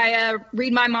Papaya,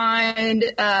 Read My Mind,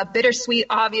 Bittersweet,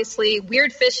 obviously.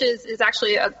 Weird Fishes is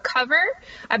actually a cover.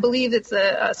 I believe it's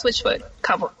a Switchfoot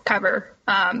cover.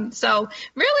 So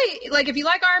really, like, if you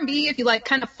like R&B, if you like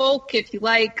kind of folk, if you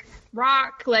like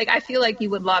rock, like, I feel like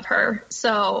you would love her.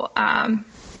 So,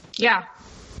 yeah,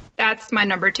 that's my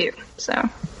number 2. So.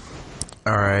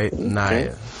 All right,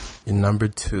 Naya, your number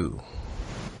 2.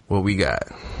 What we got?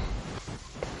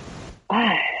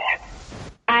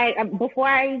 Before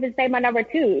I even say my number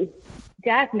 2,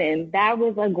 Jasmine, that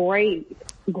was a great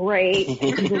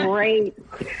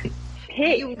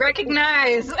pick. You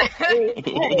recognize. Like,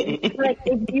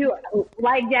 if you,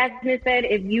 like Jasmine said,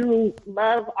 if you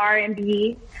love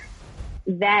R&B,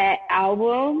 that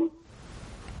album,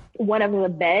 one of the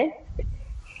best.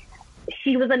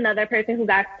 She was another person who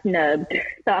got snubbed,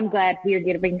 so I'm glad we're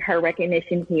giving her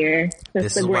recognition here.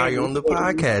 This is why you're on the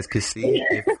podcast, because see,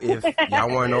 if y'all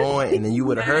weren't on and then you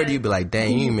would have heard, you'd be like,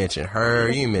 dang, you mentioned her,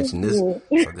 you mentioned this. So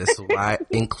this is why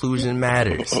inclusion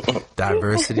matters.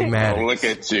 Diversity matters. Oh, look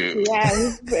at you.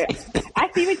 Yeah, I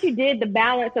see what you did, the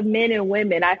balance of men and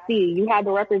women. I see. You have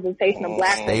the representation of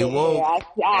black Stay women. woke.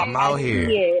 I'm out here.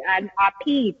 Yeah, I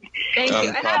peeped. Thank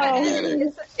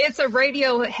you. It's a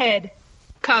Radiohead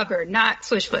cover, not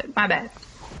Switchfoot. My bad.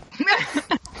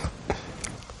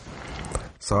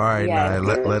 So, all right, Yeah,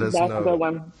 let us that's know. a good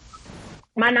one.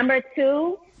 My number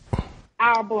 2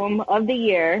 album of the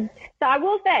year. So I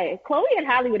will say, Chloe and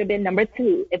Halle would have been number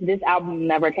 2 if this album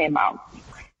never came out,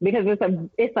 because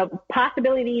it's a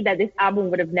possibility that this album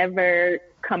would have never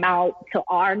come out to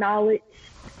our knowledge,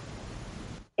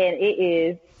 and it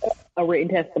is A Written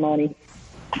Testimony.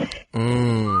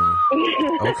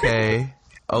 Okay.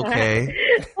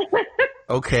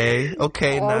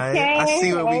 Naya. I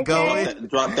see where we going.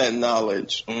 Drop that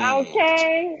knowledge.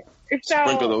 Okay. So,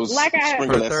 Sprinkle those. For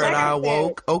Third Eye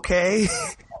Woke. Okay.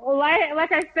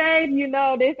 Like I said, you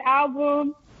know, this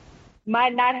album we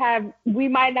might not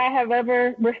have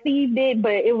ever received it,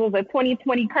 but it was a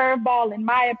 2020 curveball, in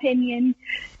my opinion.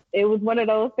 It was one of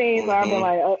those things where I've been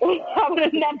like, I would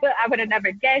have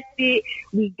never guessed it.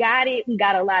 We got it. We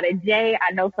got a lot of Jay.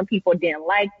 I know some people didn't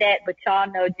like that, but y'all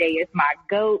know Jay is my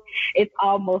GOAT. It's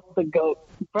almost the GOAT's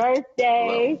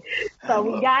birthday. So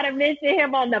we got to mention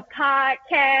him on the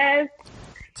podcast.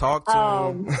 Talk to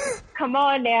him. Come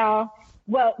on now.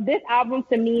 Well, this album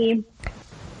to me,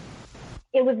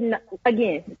 it was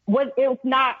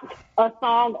not a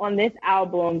song on this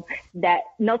album that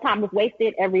No Time Was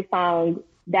Wasted. Every song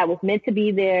that was meant to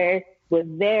be there was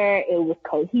there. It was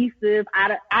cohesive.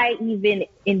 I even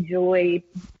enjoyed.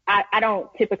 I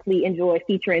don't typically enjoy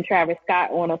featuring Travis Scott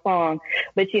on a song,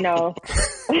 but you know,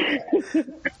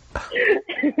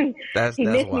 that's he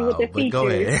missed me with the wild. But features. go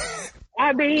ahead.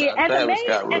 I mean, Travis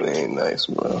Scott really ain't nice,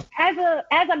 bro.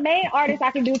 As a main artist,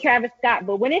 I can do Travis Scott,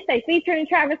 but when it say featuring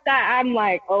Travis Scott, I'm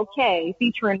like, okay,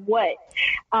 featuring what?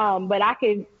 But I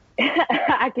could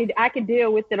I could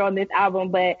deal with it on this album.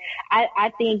 But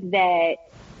I think that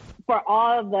for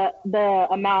all the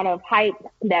amount of hype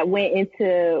that went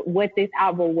into what this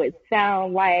album would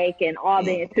sound like and all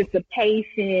the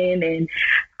anticipation, and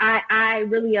I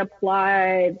really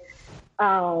applaud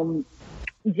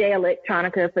Jay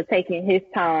Electronica for taking his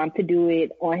time to do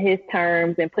it on his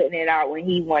terms and putting it out when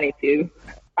he wanted to.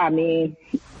 I mean,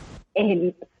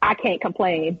 and I can't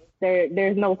complain.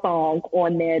 There's no song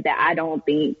on there that I don't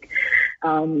think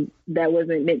that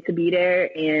wasn't meant to be there,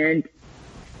 and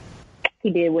he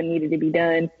did what needed to be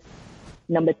done.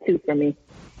 Number 2 for me.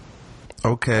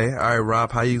 Okay. All right,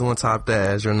 Rob, how you going to top that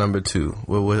as your number 2?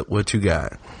 What you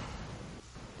got?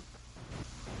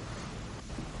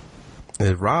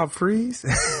 Did Rob freeze?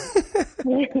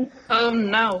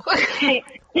 No.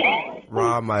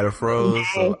 Rob might have froze.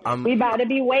 So we about to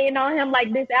be waiting on him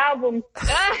like this album.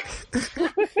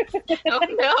 Oh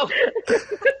no.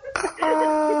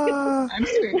 I'm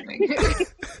screaming.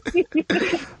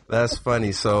 That's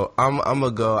funny. So I'm gonna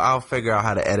go. I'll figure out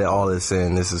how to edit all this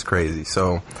in. This is crazy.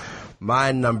 So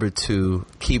my number 2,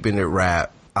 keeping it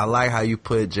rap. I like how you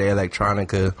put Jay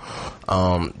Electronica.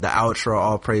 The outro,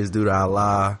 All Praise Due to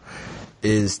Allah,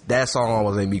 is that song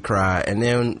almost made me cry. And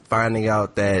then finding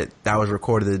out that was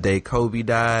recorded the day Kobe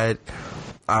died,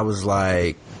 I was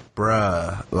like,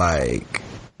 bruh, like,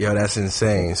 yo, that's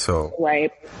insane. So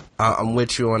Right. I'm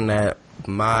with you on that.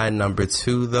 My number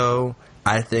 2, though,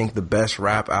 I think the best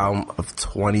rap album of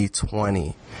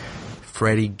 2020,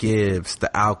 Freddie Gibbs, The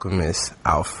Alchemist,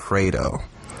 Alfredo.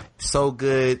 So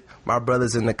good. My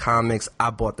brother's in the comics.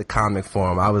 I bought the comic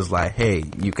for him. I was like, hey,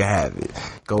 you can have it.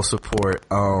 Go support.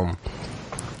 And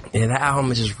that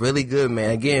album is just really good,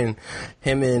 man. Again,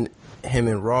 him and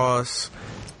Ross,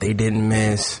 they didn't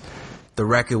miss. The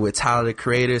record with Tyler, the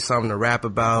Creator, Something to Rap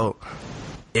About,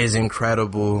 is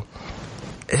incredible.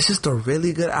 It's just a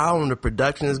really good album. The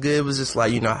production is good. It was just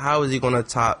like, how is he going to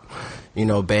top,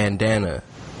 Bandana?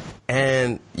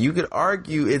 And you could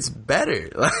argue it's better.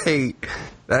 Like,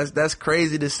 that's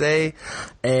crazy to say.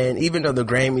 And even though the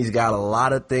Grammys got a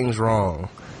lot of things wrong,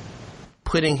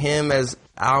 putting him as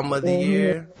album of the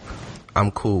year,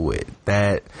 I'm cool with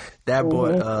that. That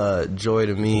brought joy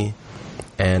to me.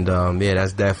 And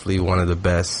that's definitely one of the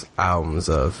best albums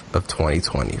of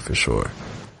 2020 for sure.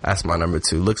 That's my number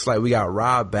 2. Looks like we got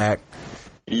Rob back.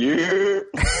 Yeah.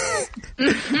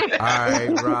 All right,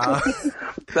 Rob.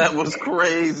 That was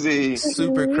crazy.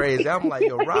 Super crazy. I'm like,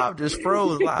 yo, Rob just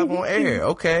froze live on air.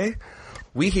 Okay.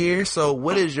 We here. So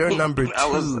what is your number 2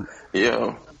 album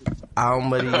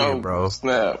of the year, bro?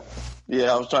 Snap.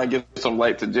 Yeah, I was trying to give some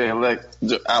light to Jay Elect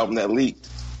album that leaked,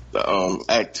 the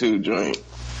Act 2 joint.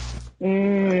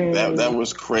 That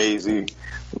was crazy.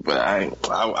 But I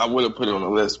would have put it on the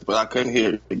list, but I couldn't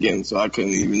hear it again, so I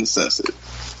couldn't even assess it.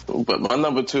 But my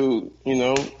number 2,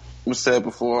 was said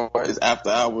before, is After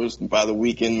Hours by The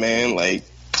Weeknd, man. Like,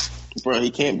 bro,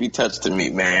 he can't be touched to me,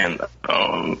 man.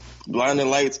 Blinding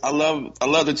Lights, I love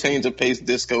the change of pace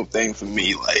disco thing for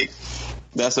me. Like,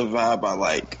 that's a vibe I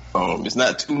like. It's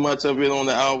not too much of it on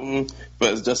the album,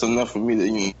 but it's just enough for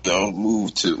me to,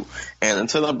 move to. And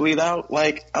Until I Bleed Out,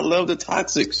 like, I love the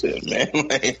toxic shit, man.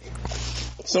 Like,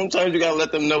 sometimes you gotta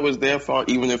let them know it's their fault,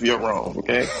 even if you're wrong,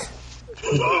 okay?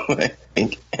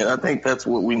 And I think that's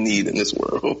what we need in this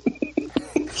world.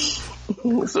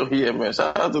 So yeah, man,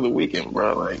 shout out to The Weeknd,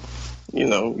 bro. Like, you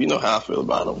know how I feel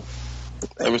about him.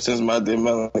 Ever since my dear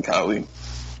Melancholy,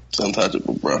 it's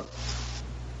untouchable, bro.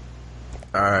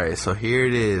 All right, so here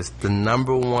it is, the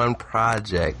number 1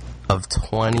 project of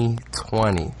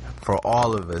 2020 for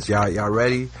all of us. Y'all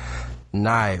ready?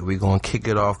 Nye, we're gonna kick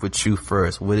it off with you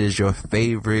first. What is your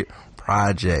favorite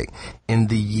project in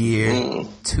the year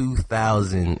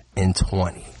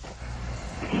 2020?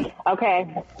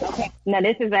 Okay. Now,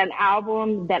 this is an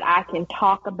album that I can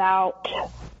talk about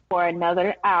for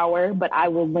another hour, but I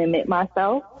will limit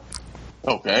myself.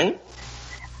 Okay.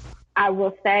 I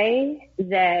will say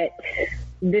that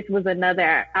this was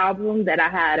another album that I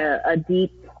had a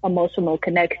deep emotional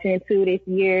connection to this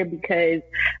year because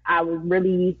I was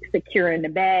really secure in the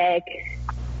bag,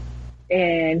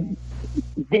 and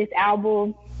this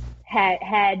album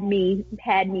had me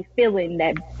feeling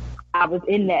that I was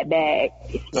in that bag.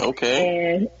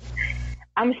 Okay. And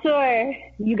I'm sure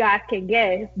you guys can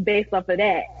guess based off of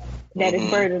that it's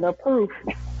burden of proof.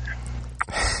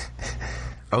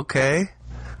 Okay.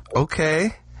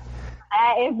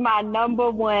 That is my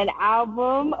number 1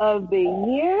 album of the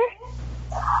year.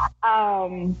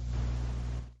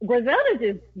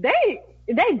 Griselda they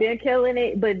been killing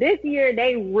it, but this year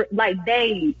they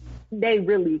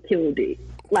really killed it.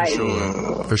 Like,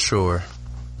 for sure.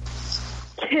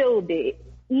 Killed it.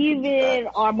 Even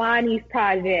Armani's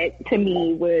project to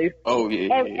me was. Oh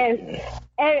yeah.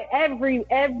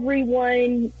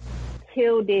 Everyone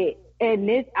killed it. And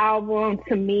this album,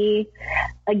 to me,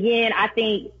 again, I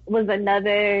think was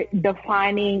another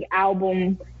defining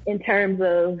album in terms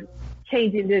of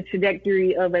changing the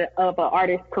trajectory of an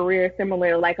artist's career,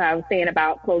 similar like I was saying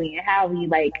about Chloe and Halle.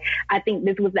 Like, I think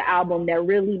this was the album that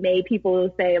really made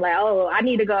people say, like, oh, I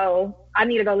need to go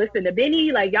listen to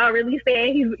Benny. Like, y'all really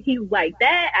saying he's like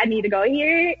that? I need to go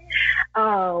hear it.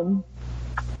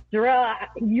 Jarrell,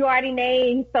 you already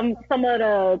named some of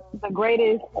the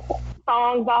greatest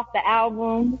songs off the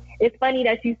album. It's funny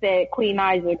that you said Queen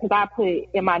Naija, because I put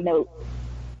in my notes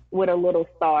with a little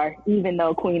star, even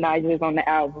though Queen Naija is on the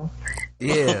album.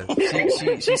 Yeah,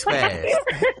 she's fast.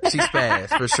 She's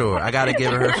fast for sure. I gotta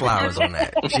give her flowers on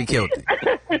that. She killed it.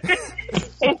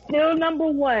 It's still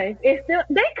number one. It's still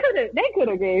they could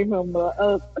have gave him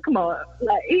a come on,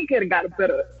 like he could have got a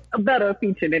better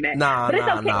feature than that.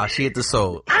 Nah. She hit the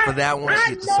soul. For that one,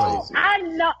 she hit the soul. I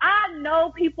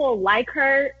know people like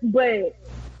her, but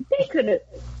they could have.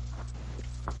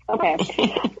 Okay,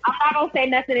 I'm not gonna say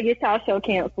nothing to get y'all show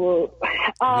canceled. We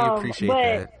appreciate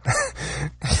that.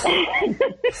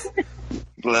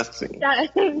 Blessing.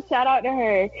 Shout out to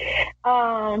her.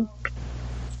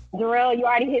 Jarrell, you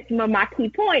already hit some of my key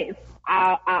points.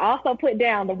 I also put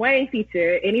down the Wayne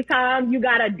feature. Anytime you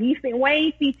got a decent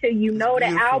Wayne feature, you know the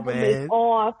album is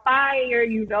on fire.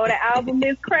 You know the album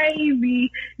is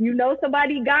crazy. You know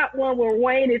somebody got one where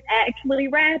Wayne is actually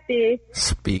rapping.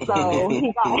 Speaking. So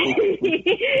he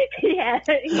had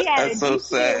That's so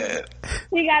sad.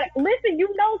 He got listen.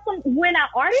 You know, when an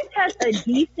artist has a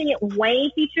decent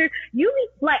Wayne feature,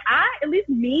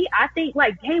 I think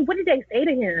like, hey, what did they say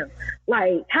to him?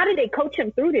 Like, how did they coach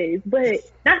him through this? But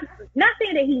not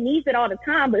saying that he needs it all the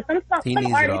time, but some he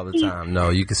needs it all the time. No,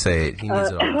 you can say it. He needs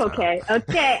it all the time.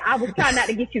 Okay. I was trying not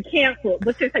to get you canceled,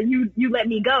 but since you let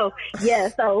me go, yeah.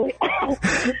 So, like,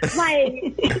 that's how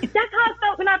I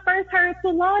felt when I first heard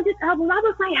Solange's album. I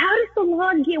was like, how did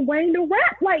Solange get Wayne to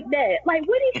rap like that? Like,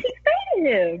 what did she say to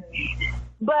him?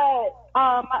 But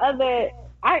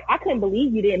I couldn't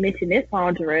believe you didn't mention this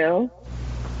song, Jarrell.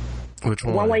 Which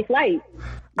one? One Way Flight.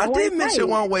 I did mention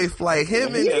One Way Flight.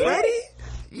 Him and Freddie?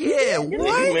 Yeah, what?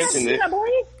 You mentioned it.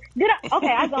 Did I? Okay,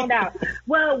 I zoned out.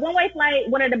 Well, One Way Flight,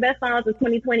 one of the best songs of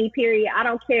 2020, period. I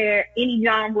don't care any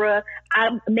genre. I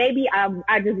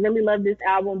just really love this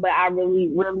album, but I really,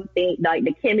 really think like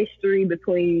the chemistry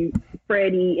between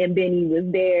Freddie and Benny was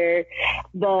there.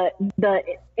 The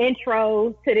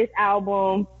intro to this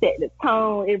album set the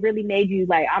tone. It really made you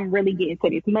like, I'm really getting to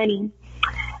this money.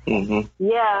 Mm-hmm.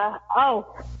 Yeah. Oh,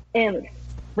 and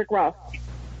Rick Ross.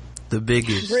 The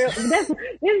biggest.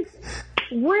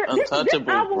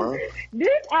 Untouchable, this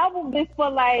album is for,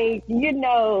 like, you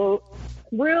know,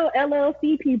 real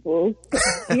LLC people.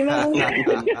 You know? Bag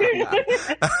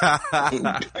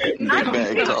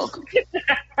talk.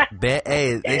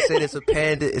 Hey, they said it's a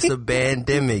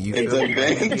pandemic. You feel me?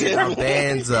 Getting our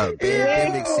bands up.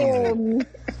 Pandemic season.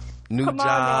 New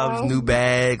jobs, new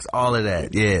bags, all of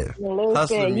that. Yeah.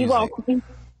 Listen, you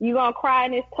gonna cry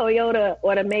in this Toyota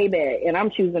or the Maybach, and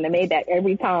I'm choosing the Maybach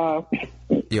every time.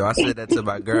 Yo, I said that to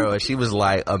my girl, and she was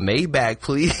like, "A Maybach,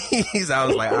 please." I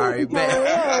was like, "All right,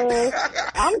 bet."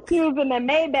 I'm choosing the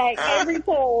Maybach every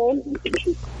time.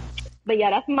 But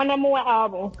yeah, that's my number one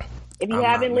album. If you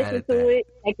haven't listened to it,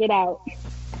 check it out.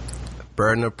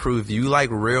 Burden of Proof. You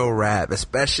like real rap,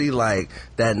 especially like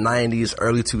that 90s,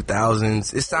 early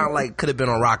 2000s. It sounded like could have been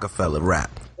on Rockefeller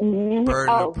rap. Mm-hmm.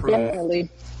 Burden of Proof.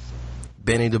 Definitely.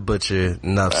 Benny the Butcher,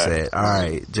 enough said. All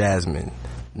right, Jasmine.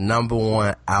 Number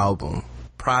one album,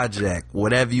 project,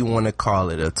 whatever you want to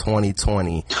call it, of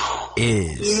 2020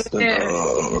 is.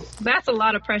 Yeah. That's a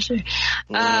lot of pressure.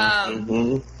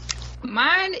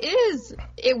 Mine is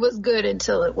It Was Good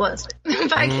Until It Wasn't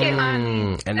by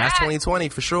Kehlani. And that's 2020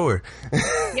 for sure.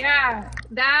 Yeah,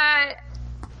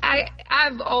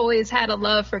 I've always had a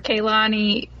love for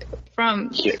Kehlani from,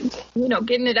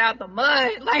 getting it out the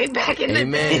mud, like back in the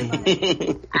day.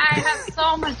 I have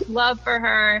so much love for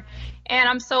her, and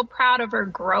I'm so proud of her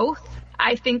growth.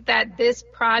 I think that this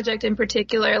project in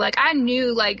particular, like, I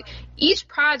knew, like, each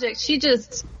project, she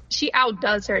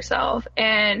outdoes herself.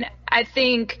 And I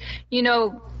think,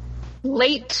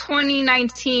 late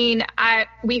 2019,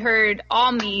 we heard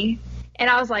All Me, and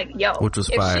I was like, yo. Which was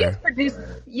fire. She's produced,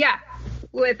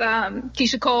 with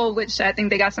Keisha Cole, which I think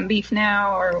they got some beef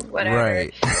now or whatever.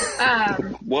 Right.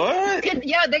 What?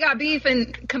 Yeah, they got beef,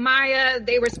 and Kamaya,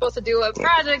 they were supposed to do a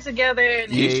project together.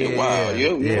 Wow,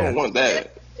 you don't want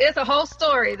that. It's a whole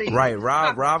story. Right,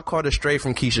 Rob caught it straight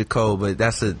from Keisha Cole, but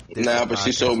that's a nah. But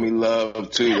she showed me love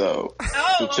too, though.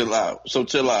 So chill out. Shout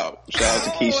out to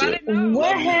Keisha.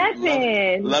 What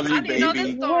happened? Love you,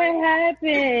 baby. What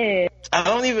happened? I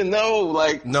don't even know.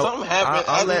 Like, no, something happened.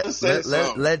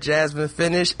 I'll let Jasmine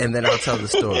finish, and then I'll tell the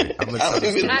story. I'm gonna tell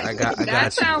the story. I got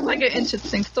that sounds like an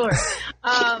interesting story.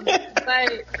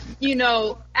 But you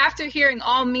know, after hearing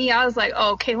All Me, I was like,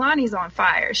 oh, Kehlani's on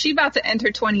fire. She about to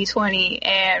enter 2020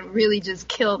 and really just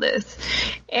kill this.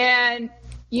 And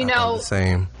you know, the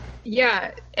same.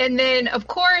 Yeah, and then of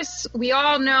course we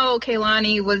all know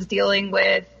Kehlani was dealing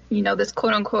with, you know, this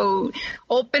quote unquote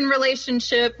open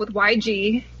relationship with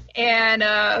YG.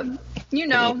 And, you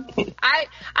know,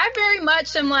 I very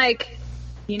much am like,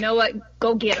 you know what,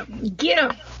 go get him,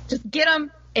 just get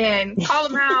him and call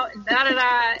him out and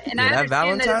da-da-da. And yeah, that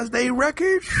Valentine's Day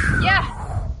record?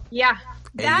 Yeah.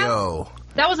 Ayo.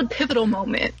 That was a pivotal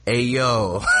moment.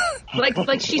 Ayo.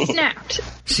 Like she snapped.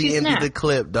 She emptied the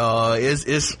clip, dog.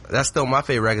 That's still my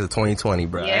favorite record of 2020,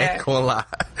 bro. Yeah. I ain't gonna lie.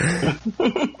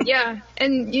 Yeah.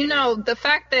 And, you know, the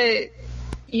fact that,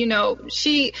 you know,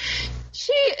 she's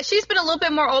been a little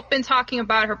bit more open talking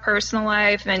about her personal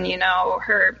life and, you know,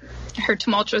 her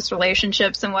tumultuous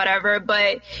relationships and whatever,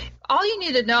 but all you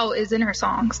need to know is in her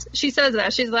songs. She says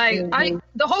that. She's like,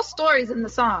 the whole story's in the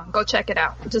song. Go check it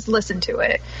out. Just listen to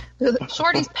it.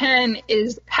 Shorty's pen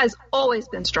has always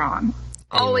been strong.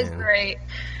 Always great.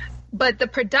 But the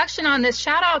production on this,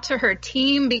 shout out to her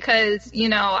team, because, you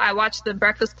know, I watched the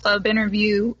Breakfast Club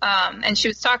interview, and she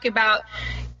was talking about,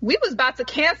 we was about to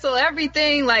cancel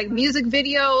everything, like music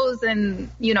videos and,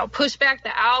 you know, push back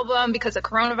the album because of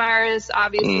coronavirus,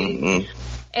 obviously.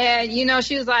 And, you know,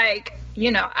 she was like,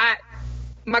 you know,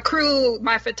 my crew,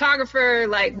 my photographer,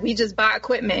 like, we just bought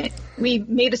equipment. We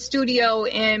made a studio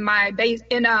in my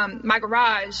my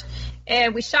garage,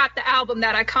 and we shot the album,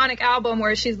 that iconic album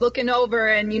where she's looking over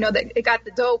and, you know, it got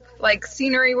the dope, like,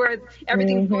 scenery where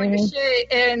everything's going to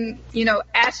shit and, you know,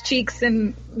 ass cheeks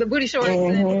and the booty shorts.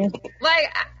 And, like,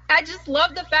 I just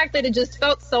love the fact that it just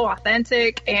felt so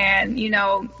authentic, and, you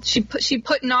know, she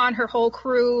putting on her whole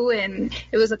crew, and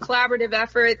it was a collaborative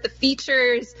effort. The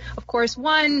features, of course,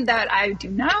 one that I do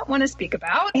not want to speak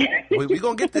about. We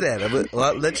gonna get to that.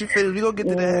 I'll let you finish. We gonna get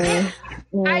to that.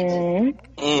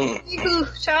 Who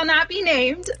shall not be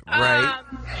named. Right.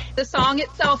 The song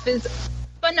itself is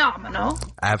phenomenal.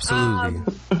 Absolutely.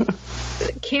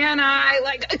 Can I,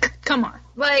 like, come on,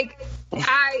 like,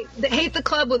 I Hate the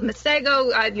Club with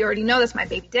Masego. You already know that's my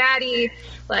baby daddy.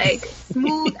 Like,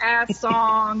 smooth ass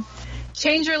song.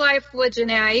 Change Your Life with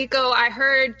Jhené Aiko. I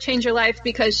heard Change Your Life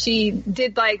because she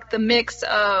did, like, the mix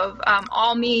of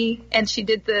All Me, and she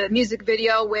did the music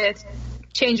video with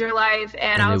Change Your Life,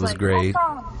 and I was like, great.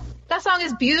 That song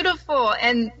is beautiful,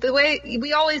 and the way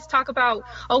we always talk about,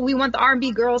 oh, we want the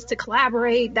R&B girls to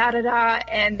collaborate, da-da-da,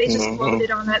 and they just floated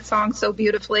on that song so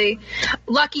beautifully.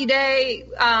 Lucky Day,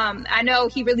 I know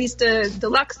he released a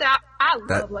deluxe album. I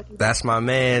love Lucky Day. That's my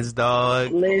man's,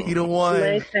 dog. He the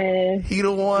one. He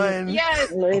the one.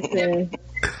 Yes.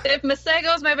 If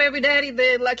Masego's my baby daddy,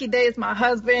 then Lucky Day is my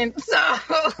husband. So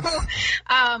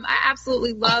I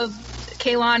absolutely love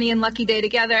Kehlani and Lucky Day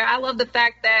together. I love the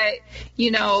fact that,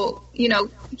 you know,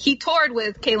 he toured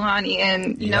with Kehlani,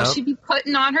 and, you know, she be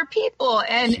putting on her people.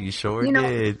 And she sure you know,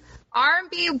 did.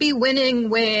 R&B be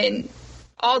winning when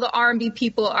all the R&B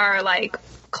people are, like,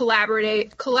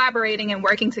 collaborating and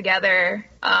working together.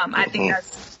 I think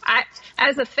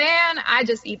as a fan, I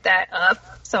just eat that up.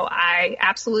 So I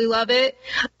absolutely love it.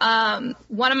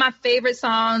 One of my favorite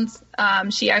songs,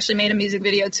 she actually made a music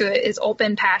video to it, is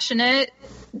Open Passionate.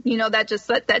 You know,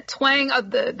 that twang of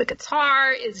the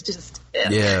guitar is just,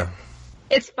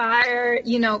 it's fire.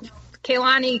 You know,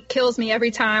 Kehlani kills me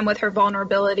every time with her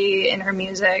vulnerability in her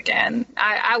music, and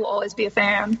I will always be a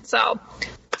fan. So,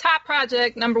 top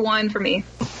project, #1 for me.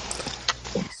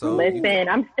 So, listen,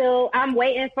 I'm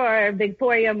waiting for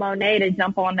Victoria Monet to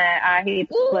jump on that I Hate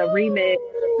the Club remix.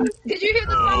 Did you hear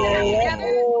the song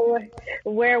together?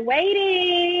 We're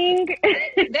waiting.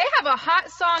 They have a hot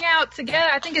song out together.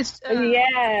 I think it's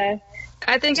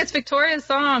I think it's Victoria's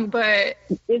song, but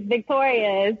it's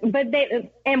Victoria's. But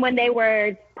when they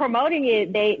were promoting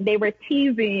it, they were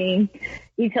teasing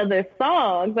each other's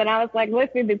songs, and I was like,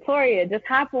 listen, Victoria, just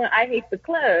hop on I Hate the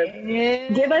Club. Yeah.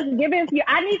 Give us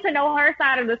I need to know her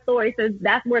side of the story, so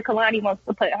that's where Kehlani wants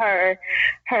to put her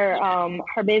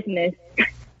business.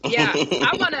 Yeah,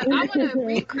 I wanna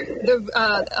recreate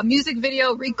a music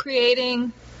video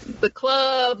recreating the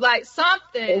club, like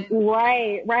something.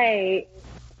 Right.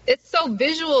 It's so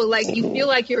visual, like you feel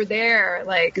like you're there.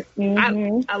 Like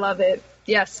I love it.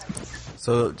 Yes.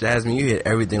 So, Jasmine, you hit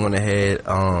everything on the head.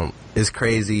 It's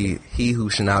crazy. He Who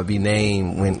Should Not Be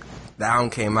Named, when the album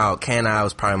came out, Can I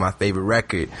was probably my favorite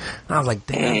record. And I was like,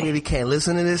 damn, I really can't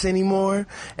listen to this anymore.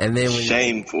 And then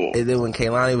Shameful. And then when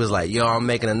Kehlani was like, yo, I'm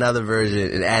making another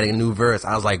version and adding a new verse,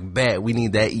 I was like, bet, we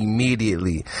need that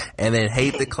immediately. And then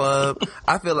Hate the Club,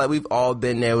 I feel like we've all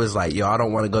been there. It was like, yo, I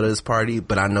don't want to go to this party,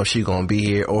 but I know she gonna be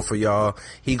here. Or for y'all,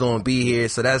 he gonna be here.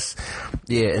 So that's,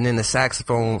 yeah. And then the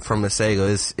saxophone from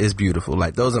Masego is beautiful.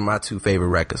 Like, those are my two favorite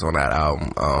records on that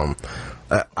album.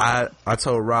 I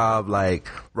told Rob, like,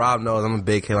 Rob knows I'm a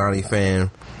big Kehlani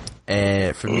fan,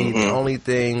 and for me, the only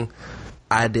thing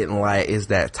I didn't like is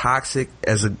that Toxic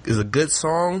is a good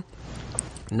song,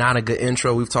 not a good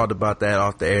intro. We've talked about that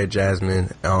off the air, Jasmine,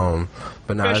 but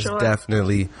no, it's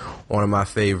definitely one of my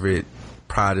favorite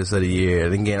products of the year.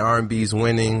 And again, R&B's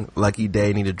winning. Lucky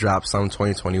Day need to drop some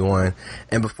 2021.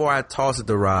 And before I toss it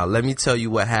to Rob, let me tell you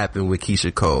what happened with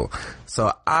Keisha Cole.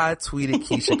 So I tweeted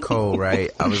Keisha Cole,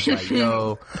 right? I was like,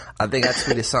 yo, I think I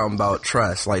tweeted something about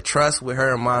Trust. Like, Trust with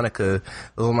her and Monica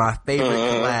was one of my favorite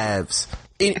collabs,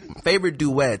 favorite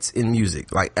duets in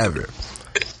music, like, ever.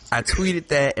 I tweeted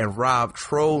that, and Rob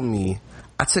trolled me.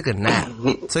 I took a nap. I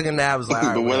was like, all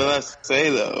right, but what did I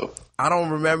say, though? I don't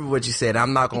remember what you said.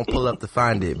 I'm not going to pull up to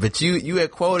find it. But you had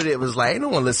quoted it. Was like, ain't no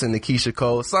one listening to Keisha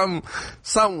Cole.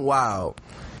 Something wild.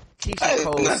 Keisha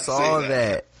Cole saw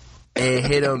that and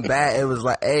hit him back. It was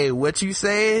like, hey, what you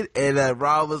said? And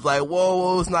Rob was like,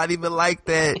 whoa, it's not even like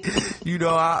that. You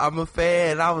know, I'm a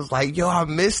fan. And I was like, yo, I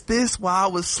missed this while I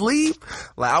was asleep.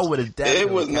 Like, I would have definitely. It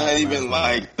was not even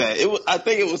like that. I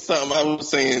think it was something I was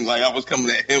saying, like, I was coming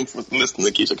at him for listening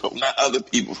to Keisha Cole, not other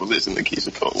people for listening to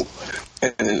Keisha Cole.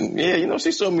 And yeah, you know,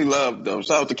 she showed me love, though.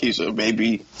 Shout out to Keisha,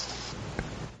 baby.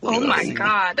 Oh my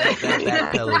God. That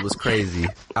Pella was crazy.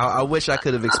 I wish I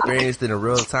could have experienced it in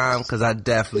real time, because I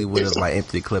definitely would have, like,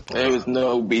 empty clip. There was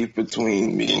no beef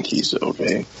between me and Keisha,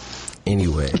 okay?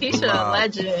 Anyway. Keisha, a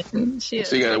legend. She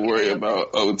got to worry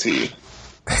about OT.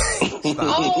 Oh,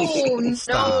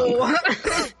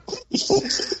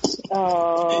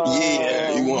 no.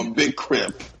 Yeah, you want Big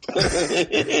Crip.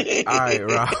 All right,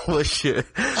 Rob, what's your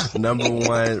number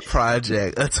one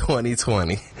project of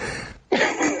 2020?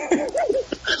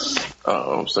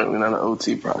 Certainly not an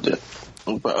OT project,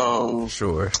 but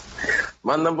sure.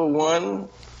 My number one,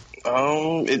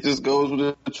 it just goes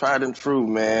with the tried and true,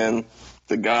 man.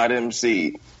 The God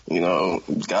MC, you know,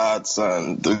 God's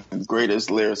son, the greatest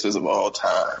lyricist of all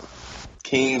time,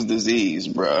 King's Disease,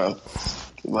 bruh.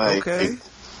 Like, okay.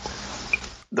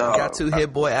 Got 2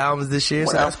 Hit Boy albums this year,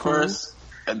 so that's cool.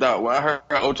 When I heard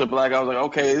Ultra Black, I was like,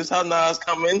 okay, this is how Nas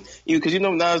coming. Because you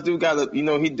know Nas do got he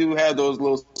do have those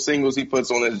little singles he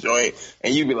puts on his joint,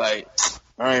 and you be like,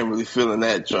 I ain't really feeling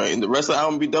that joint. And the rest of the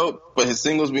album be dope, but his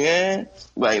singles be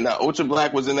like, now Ultra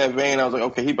Black was in that vein. I was like,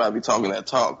 okay, he about to be talking that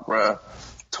talk, bruh.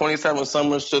 27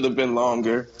 Summers should have been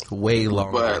longer. Way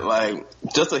longer. But, like,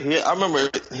 just a hit. I remember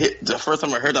the first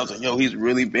time I heard it, I was like, yo, he's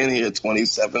really been here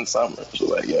 27 Summers.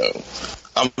 Like, yo,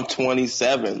 I'm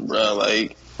 27, bro.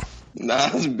 Like,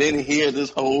 Nas been here this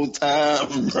whole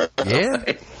time, bro.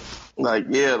 Yeah.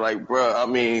 Like, bro, I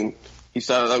mean, he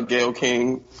shouted out Gayle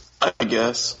King, I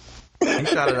guess. He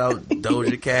shouted out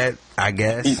Doja Cat, I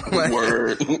guess.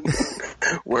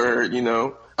 Word, you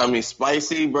know. I mean,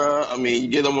 Spicy, bro. I mean, you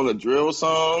get him on a drill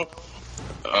song.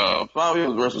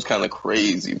 Fabio's verse was kind of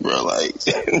crazy, bro. Like,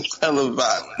 hella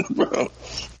violent, bro.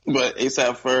 But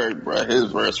A$AP Ferg, bro,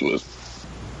 his verse was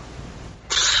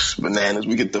bananas.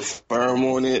 We get The Firm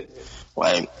on it.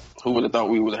 Like, who would have thought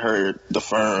we would have heard The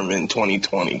Firm in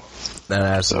 2020?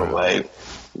 That's so, right. like,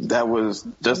 that was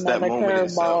just that moment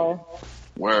itself.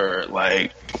 Where,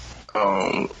 like,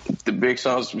 the big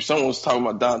songs. Someone was talking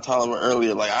about Don Toliver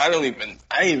earlier. Like, I didn't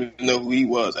even know who he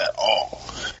was at all.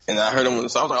 And I heard him on the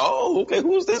song. I was like, oh, okay,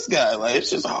 who's this guy? Like, it's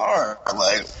just hard.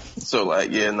 Like, so,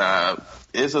 like, yeah, nah.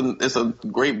 It's a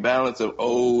great balance of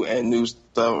old and new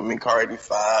stuff. I mean, Car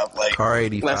 85. Like, Car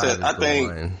 85. Like I said, I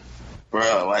think,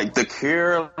 bro, like, The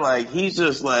Cure, like, he's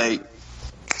just like,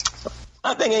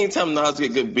 I think anytime Nas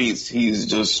get good beats, he's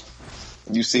just,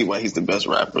 you see why he's the best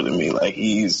rapper to me. Like,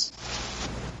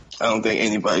 I don't think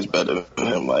anybody's better than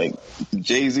him. Like,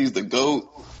 Jay-Z's the GOAT,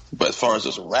 but as far as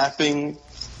just rapping,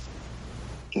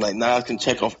 like, Nas can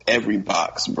check off every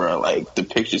box, bro. Like, the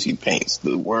pictures he paints,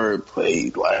 the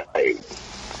wordplay, like,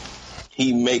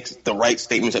 he makes the right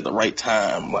statements at the right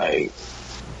time, like,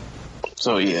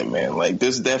 so yeah, man, like,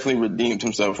 this definitely redeemed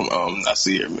himself from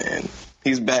Nasir, man.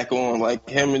 He's back on, like,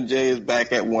 him and Jay is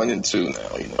back at 1 and 2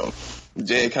 now, you know.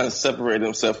 Jay kind of separated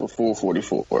himself with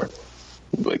 444.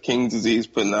 But King's Disease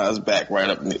put Nas back right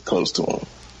up close to him.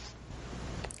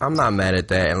 I'm not mad at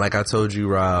that. And like I told you,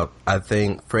 Rob, I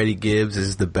think Freddie Gibbs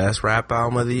is the best rap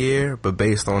album of the year. But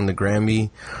based on the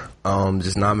Grammy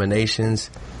just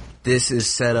nominations, this is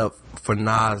set up for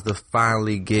Nas to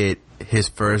finally get his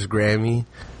first Grammy.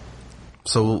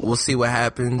 So we'll see what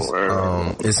happens.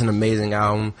 It's an amazing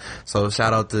album. So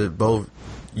shout out to both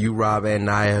you, Rob, and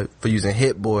Naya for using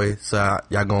Hit Boy. So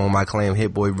y'all go on my claim,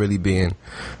 Hit Boy really being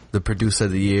the producer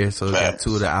of the year. So we got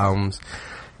 2 of the albums.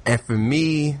 And for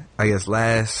me, I guess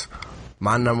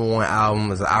my number 1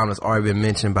 album is an album that's already been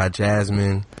mentioned by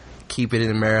Jasmine. Keep It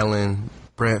in Maryland,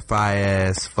 Brent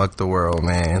Faiyaz, Fuck the World,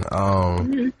 man.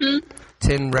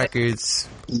 10 records,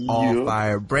 all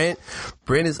fire. Brent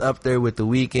is up there with The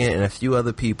Weeknd and a few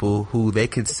other people who they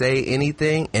can say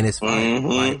anything and it's fine.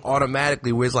 Like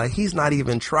automatically, where it's like he's not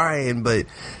even trying, but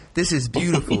this is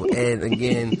beautiful. And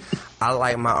again, I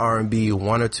like my R&B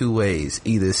one or two ways: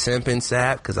 either simp and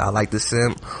sap, because I like the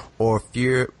simp, or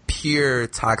pure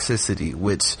toxicity,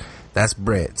 which that's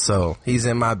Brent. So he's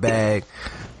in my bag.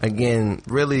 Again,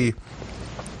 really,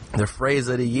 the phrase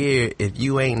of the year: if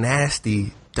you ain't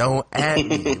nasty, don't at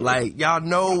me. Like, y'all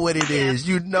know what it is.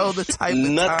 You know the type of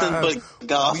nothing but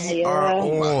gossip we are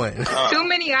on. Too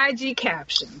many IG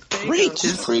captions.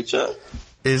 Preacher.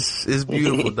 It's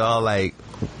beautiful, dog. Like,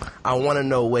 I want to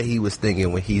know what he was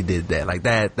thinking when he did that. Like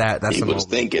that's he was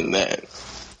thinking that.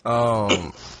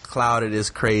 Clouded is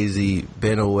crazy.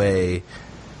 Been away,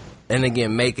 and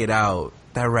again, Make It Out.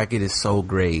 That record is so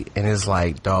great, and it's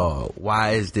like, dog,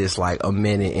 why is this like a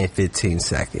minute and 15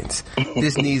 seconds?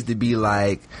 This needs to be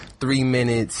like 3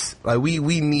 minutes. Like we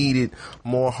needed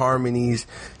more harmonies.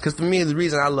 Because for me, the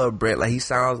reason I love Brent, like he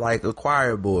sounds like a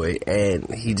choir boy, and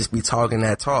he just be talking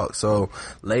that talk. So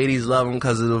ladies love him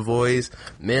because of the voice,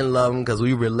 men love him because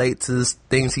we relate to the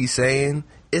things he's saying.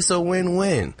 It's a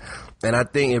win-win, and I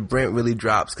think if Brent really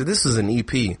drops, because this is an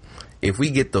EP, if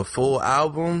we get the full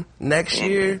album next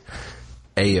year.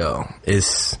 Hey yo,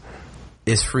 it's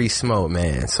free smoke,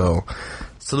 man. So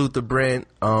salute to Brent.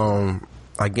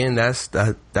 Again, that's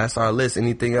our list.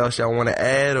 Anything else y'all want to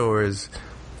add, or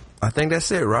I think that's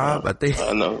it, Rob. I think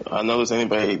I noticed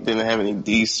anybody didn't have any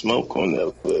D Smoke on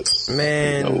that list.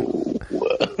 Man, no.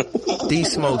 D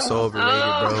Smoke's so overrated,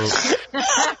 bro.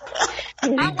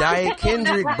 He Diet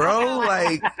Kendrick, bro.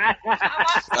 Like,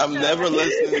 I'm never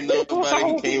listening to nobody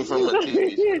who came from a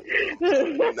TV show.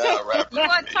 Nah, rapper. You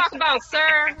want to talk about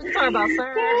Sir? Let's talk about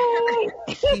Sir.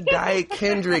 He Diet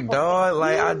Kendrick, dog.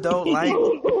 Like, I don't like.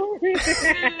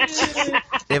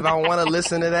 If I want to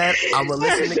listen to that, I'm gonna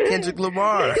listen to Kendrick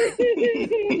Lamar.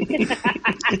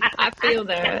 I feel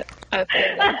that.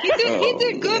 He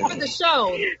did good for the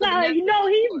show. He's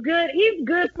good. He's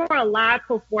good for a live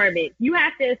performance. You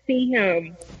have to see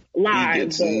him live. He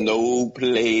gets no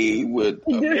play with.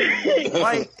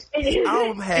 Like, his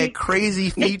album had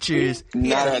crazy features. He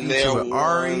had a feature with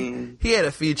Ari. He had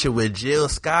a feature with Jill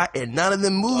Scott, and none of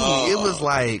them moved. It was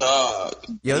like,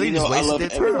 yo, they just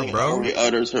wasted their time, bro. Ari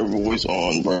utters her voice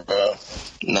on, bro.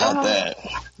 Not that.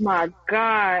 My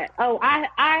God. Oh,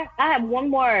 I have one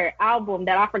more album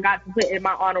that I forgot to put in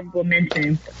my honorable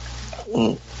mention.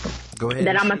 Go ahead.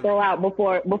 That I'm gonna throw out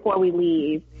before we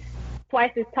leave.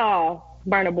 Twice as Tall,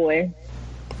 Burna Boy.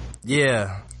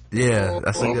 Yeah,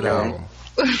 that's a good album.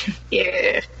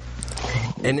 Yeah.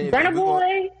 And Burna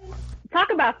Boy,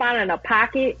 talk about finding a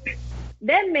pocket.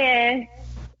 That man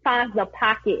finds the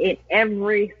pocket in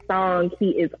every song he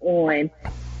is on.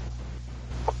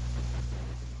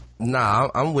 Nah,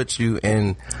 I'm with you,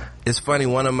 and it's funny.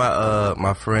 One of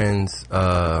my friends,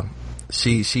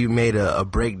 she made a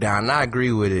breakdown, and I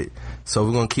agree with it. So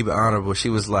we're gonna keep it honorable. She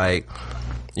was like,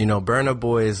 Burna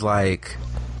Boy is like,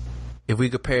 if we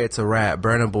compare it to rap,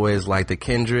 Burna Boy is like the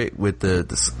Kendrick with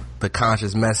the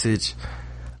conscious message.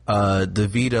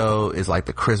 DeVito is like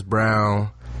the Chris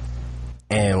Brown,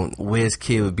 and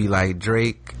Wizkid would be like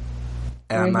Drake.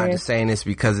 And I'm not just saying this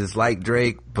because it's like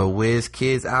Drake, but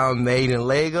Wizkid's album Made in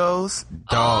Legos,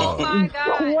 dog. Oh my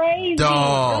God. Crazy.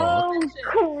 Dog.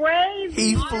 Crazy.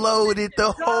 He floated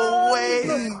the whole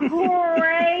way.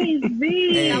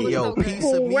 Crazy. And yo,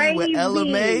 Piece of Me with Ella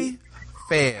May,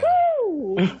 fam.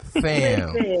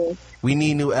 Listen. We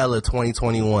need new Ella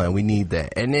 2021. We need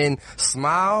that. And then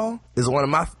Smile is one of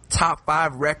my top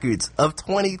 5 records of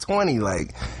 2020.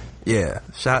 Like, yeah,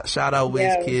 shout out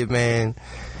Wizkid, man.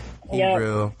 He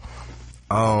real.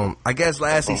 I guess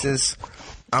lastly, since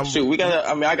I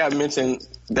gotta mention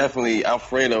definitely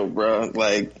Alfredo, bro.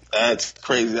 Like, that's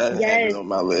crazy. That happened on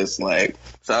my list. Like,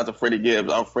 shout out to Freddie Gibbs.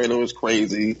 Alfredo is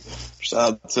crazy.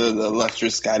 Shout out to the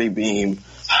illustrious Scotty Beam.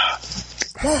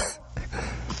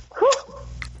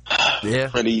 Yeah.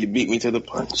 Freddie, you beat me to the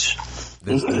punch.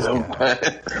 This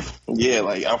guy. Yeah,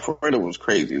 like Alfredo was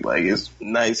crazy. Like it's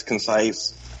nice,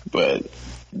 concise, but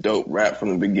dope rap from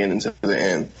the beginning to the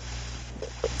end.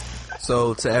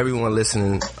 So to everyone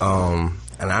listening, and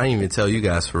I didn't even tell you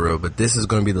guys for real, but this is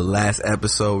going to be the last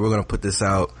episode. We're going to put this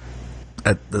out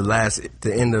at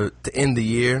the end the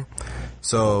year.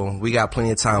 So we got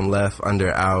plenty of time left, under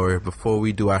an hour. Before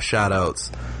we do our shout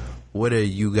outs, what are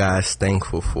you guys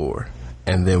thankful for?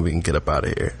 And then we can get up out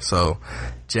of here. So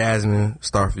Jasmine,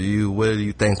 start for you. What are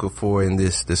you thankful for in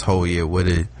this whole year? What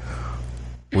are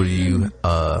you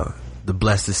the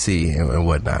blessed to see and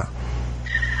whatnot?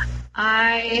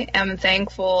 I am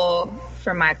thankful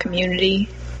for my community,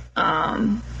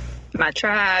 my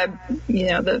tribe,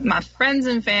 my friends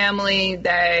and family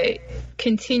that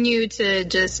continue to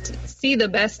just see the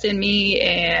best in me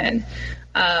and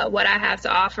what I have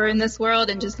to offer in this world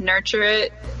and just nurture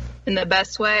it in the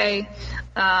best way.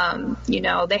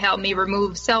 They help me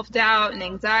remove self-doubt and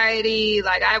anxiety.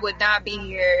 Like, I would not be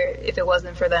here if it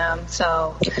wasn't for them.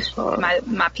 So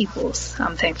my peoples,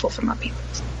 I'm thankful for my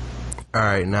peoples. All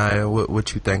right, Naya,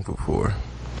 what you thankful for?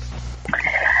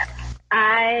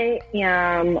 I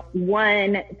am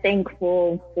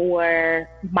thankful for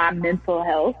my mental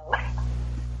health,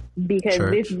 because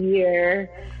this year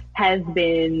has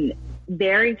been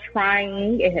very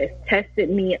trying. It has tested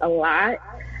me a lot.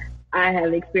 I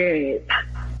have experienced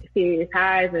serious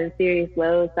highs and serious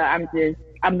lows, so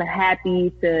I'm happy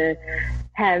to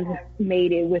have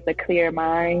made it with a clear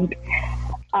mind.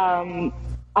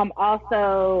 I'm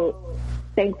also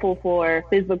thankful for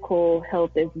physical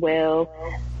health as well.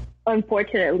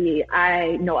 Unfortunately,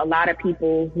 I know a lot of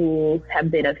people who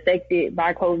have been affected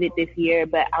by COVID this year,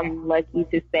 but I'm lucky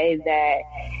to say that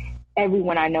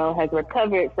everyone I know has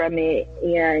recovered from it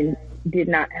and did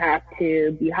not have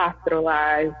to be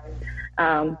hospitalized.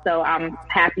 So I'm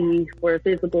happy for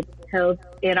physical health.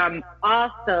 And I'm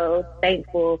also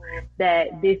thankful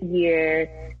that this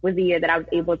year was the year that I was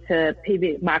able to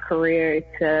pivot my career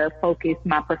to focus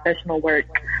my professional work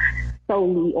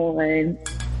solely on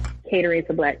catering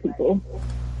to Black people.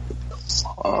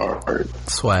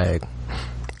 Swag.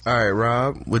 All right,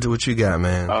 Rob, what you got,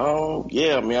 man?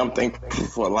 I'm thankful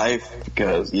for life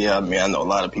because, I know a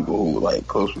lot of people who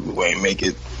close people who ain't make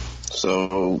it.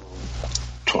 So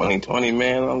 2020,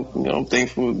 man, I'm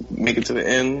thankful to make it to the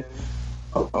end.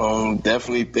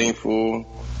 Definitely thankful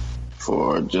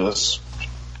for just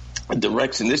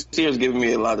direction. This year has given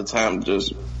me a lot of time to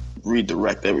just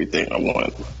redirect everything I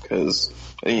want, because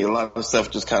I think a lot of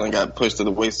stuff just kind of got pushed to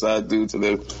the wayside due to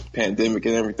the pandemic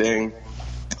and everything.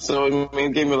 So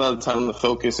it gave me a lot of time to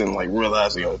focus and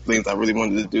realize things I really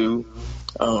wanted to do.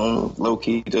 Low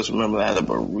key, just remember I had a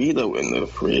burrito in the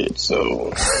fridge,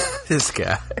 so this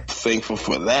guy. Thankful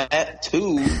for that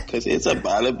too, because it's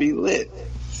about to be lit.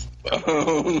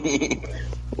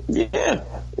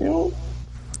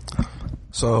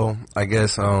 So I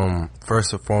guess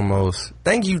first and foremost,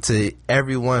 thank you to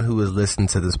everyone who has listened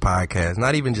to this podcast.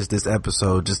 Not even just this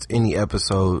episode, just any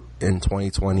episode in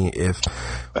 2020. If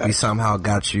we somehow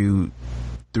got you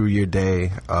through your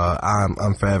day,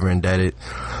 I'm forever indebted.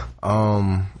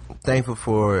 Thankful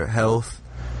for health,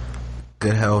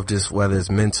 good health, just whether it's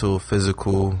mental,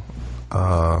 physical,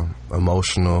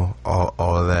 emotional,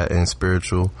 all of that, and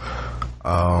spiritual.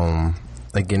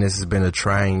 Again, this has been a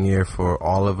trying year for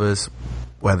all of us,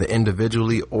 whether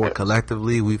individually or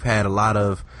collectively. We've had a lot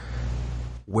of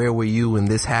where were you when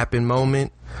this happened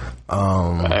moment.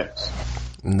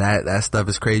 And that stuff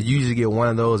is crazy. You usually get one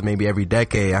of those maybe every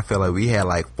decade. I feel like we had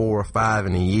 4 or 5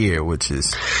 in a year, which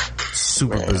is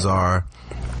super bizarre.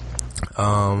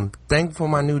 Thankful for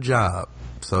my new job.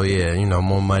 So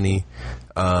more money,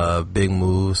 big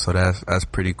moves. So that's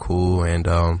pretty cool. And,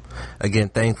 again,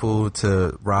 thankful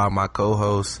to Rob, my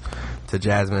co-host, to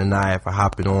Jasmine and Naya for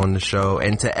hopping on the show,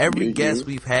 and to every guest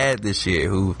we've had this year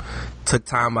who took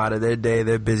time out of their day,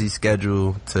 their busy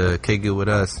schedule to kick it with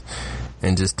us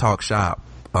and just talk shop.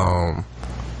 I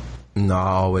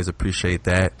always appreciate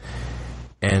that.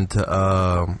 And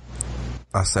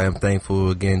I say I'm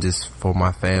thankful again just for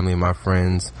my family, my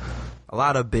friends. A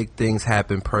lot of big things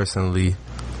happen personally,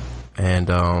 and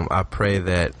I pray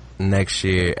that next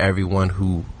year everyone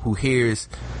who hears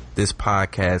this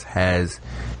podcast has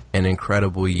an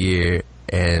incredible year,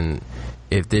 and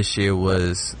if this year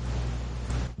was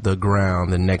the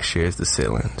ground, the next year is the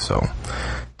ceiling. So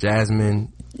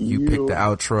Jasmine, you picked the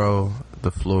outro. The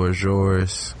floor is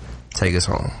yours. Take us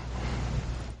home.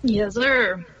 Yes,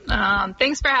 sir.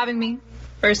 Thanks for having me,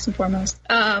 first and foremost.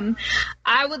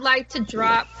 I would like to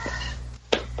drop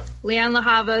Lianne La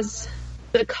Havas'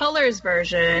 The Colors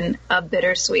version of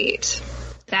Bittersweet.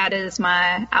 That is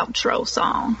my outro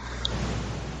song.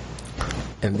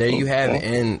 And there you have it.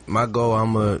 And my goal,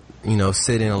 I'm going to,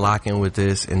 sit in and lock in with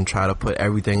this and try to put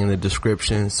everything in the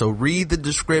description. So read the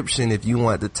description if you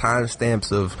want the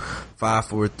timestamps of 5,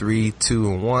 4, 3, 2,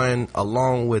 and 1,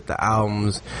 along with the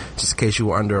albums, just in case you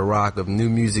were under a rock, of new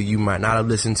music you might not have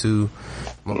listened to.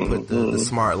 I'm going to put the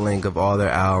smart link of all their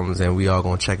albums, and we all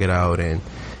going to check it out. And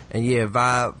yeah,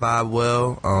 vibe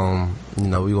well. We're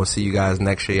going to see you guys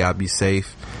next year. Y'all be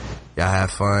safe. Y'all have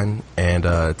fun. And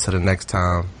till the next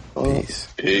time. Peace.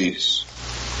 Peace.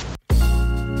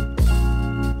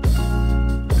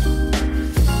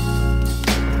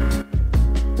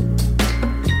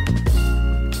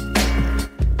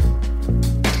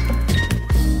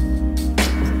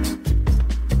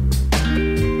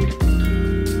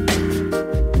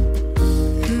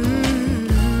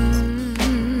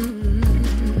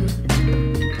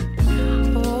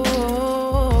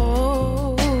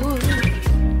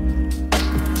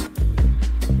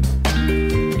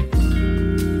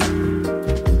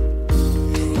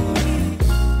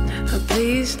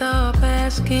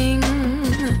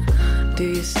 Do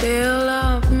you still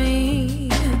love me?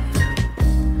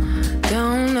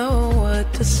 Don't know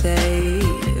what to say.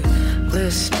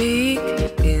 Let's speak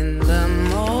in the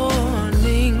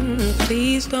morning.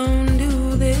 Please don't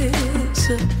do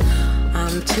this.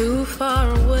 I'm too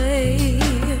far away.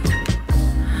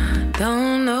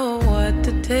 Don't know what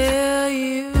to tell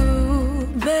you,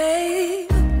 babe.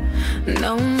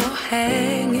 No more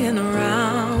hanging around.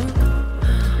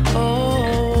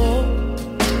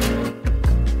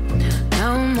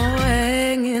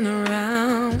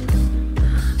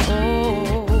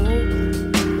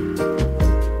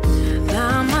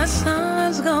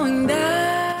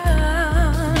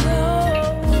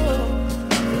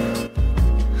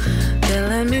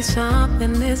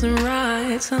 Something isn't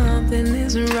right, something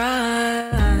isn't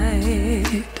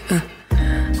right.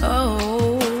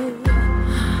 Oh,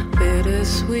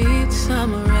 bittersweet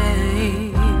summer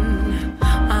rain.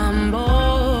 I'm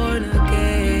born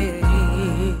again.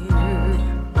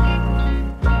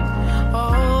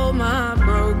 All my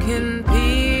broken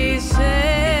pieces.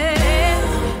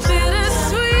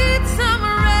 Bittersweet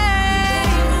summer rain.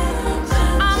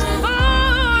 I'm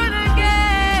born again.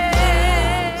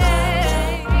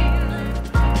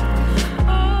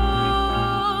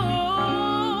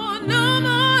 No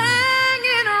more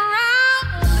hanging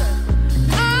around.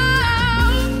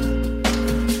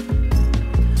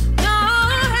 No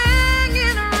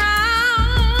hanging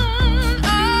around.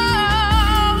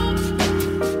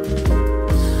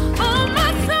 Oh,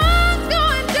 my sun's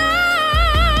going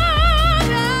down.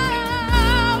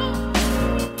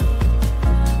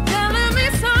 Telling me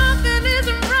something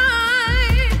isn't right.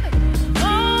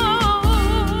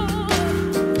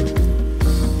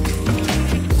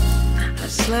 I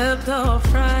slept all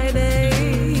Friday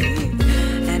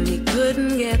and he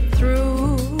couldn't get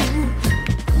through.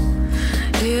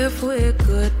 If we're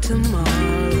good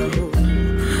tomorrow,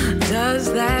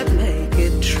 does that make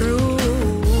it true?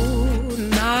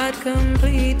 Not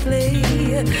completely.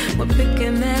 We're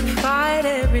picking that fight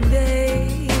every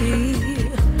day.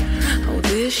 Oh,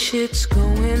 this shit's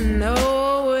going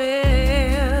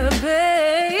nowhere,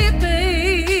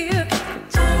 baby.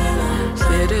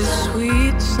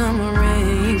 Bittersweet summer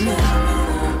rain.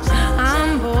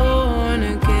 I'm born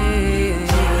again.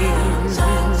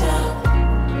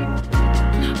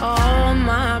 All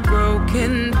my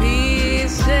broken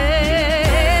pieces.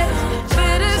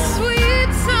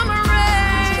 Bittersweet summer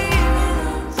rain.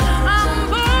 I'm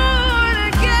born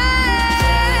again.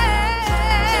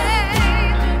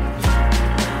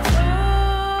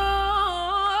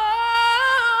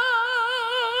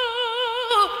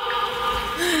 Oh,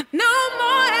 no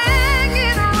more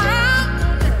hanging around.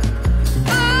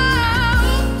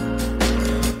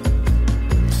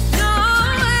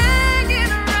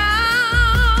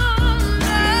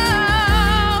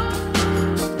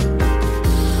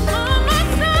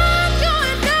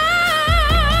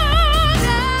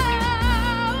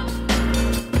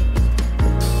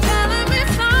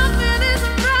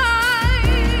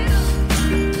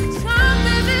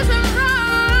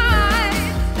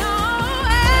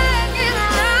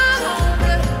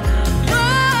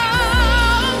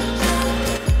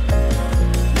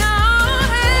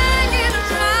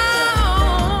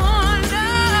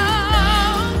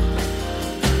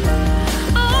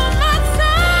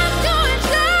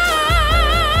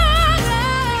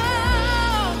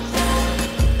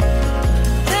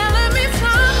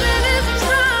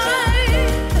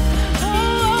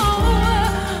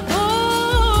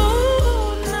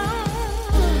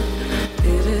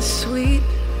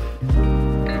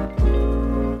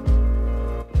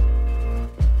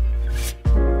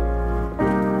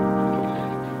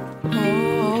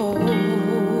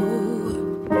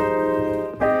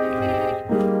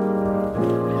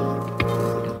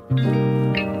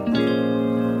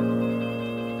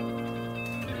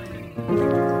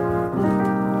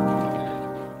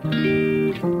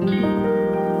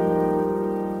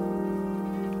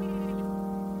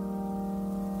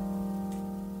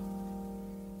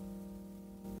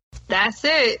 that's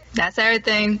it. That's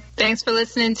everything. Thanks for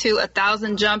listening to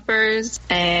 1,000 Jumpers.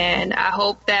 And I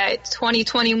hope that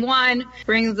 2021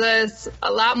 brings us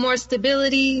a lot more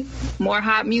stability, more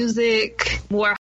hot music, more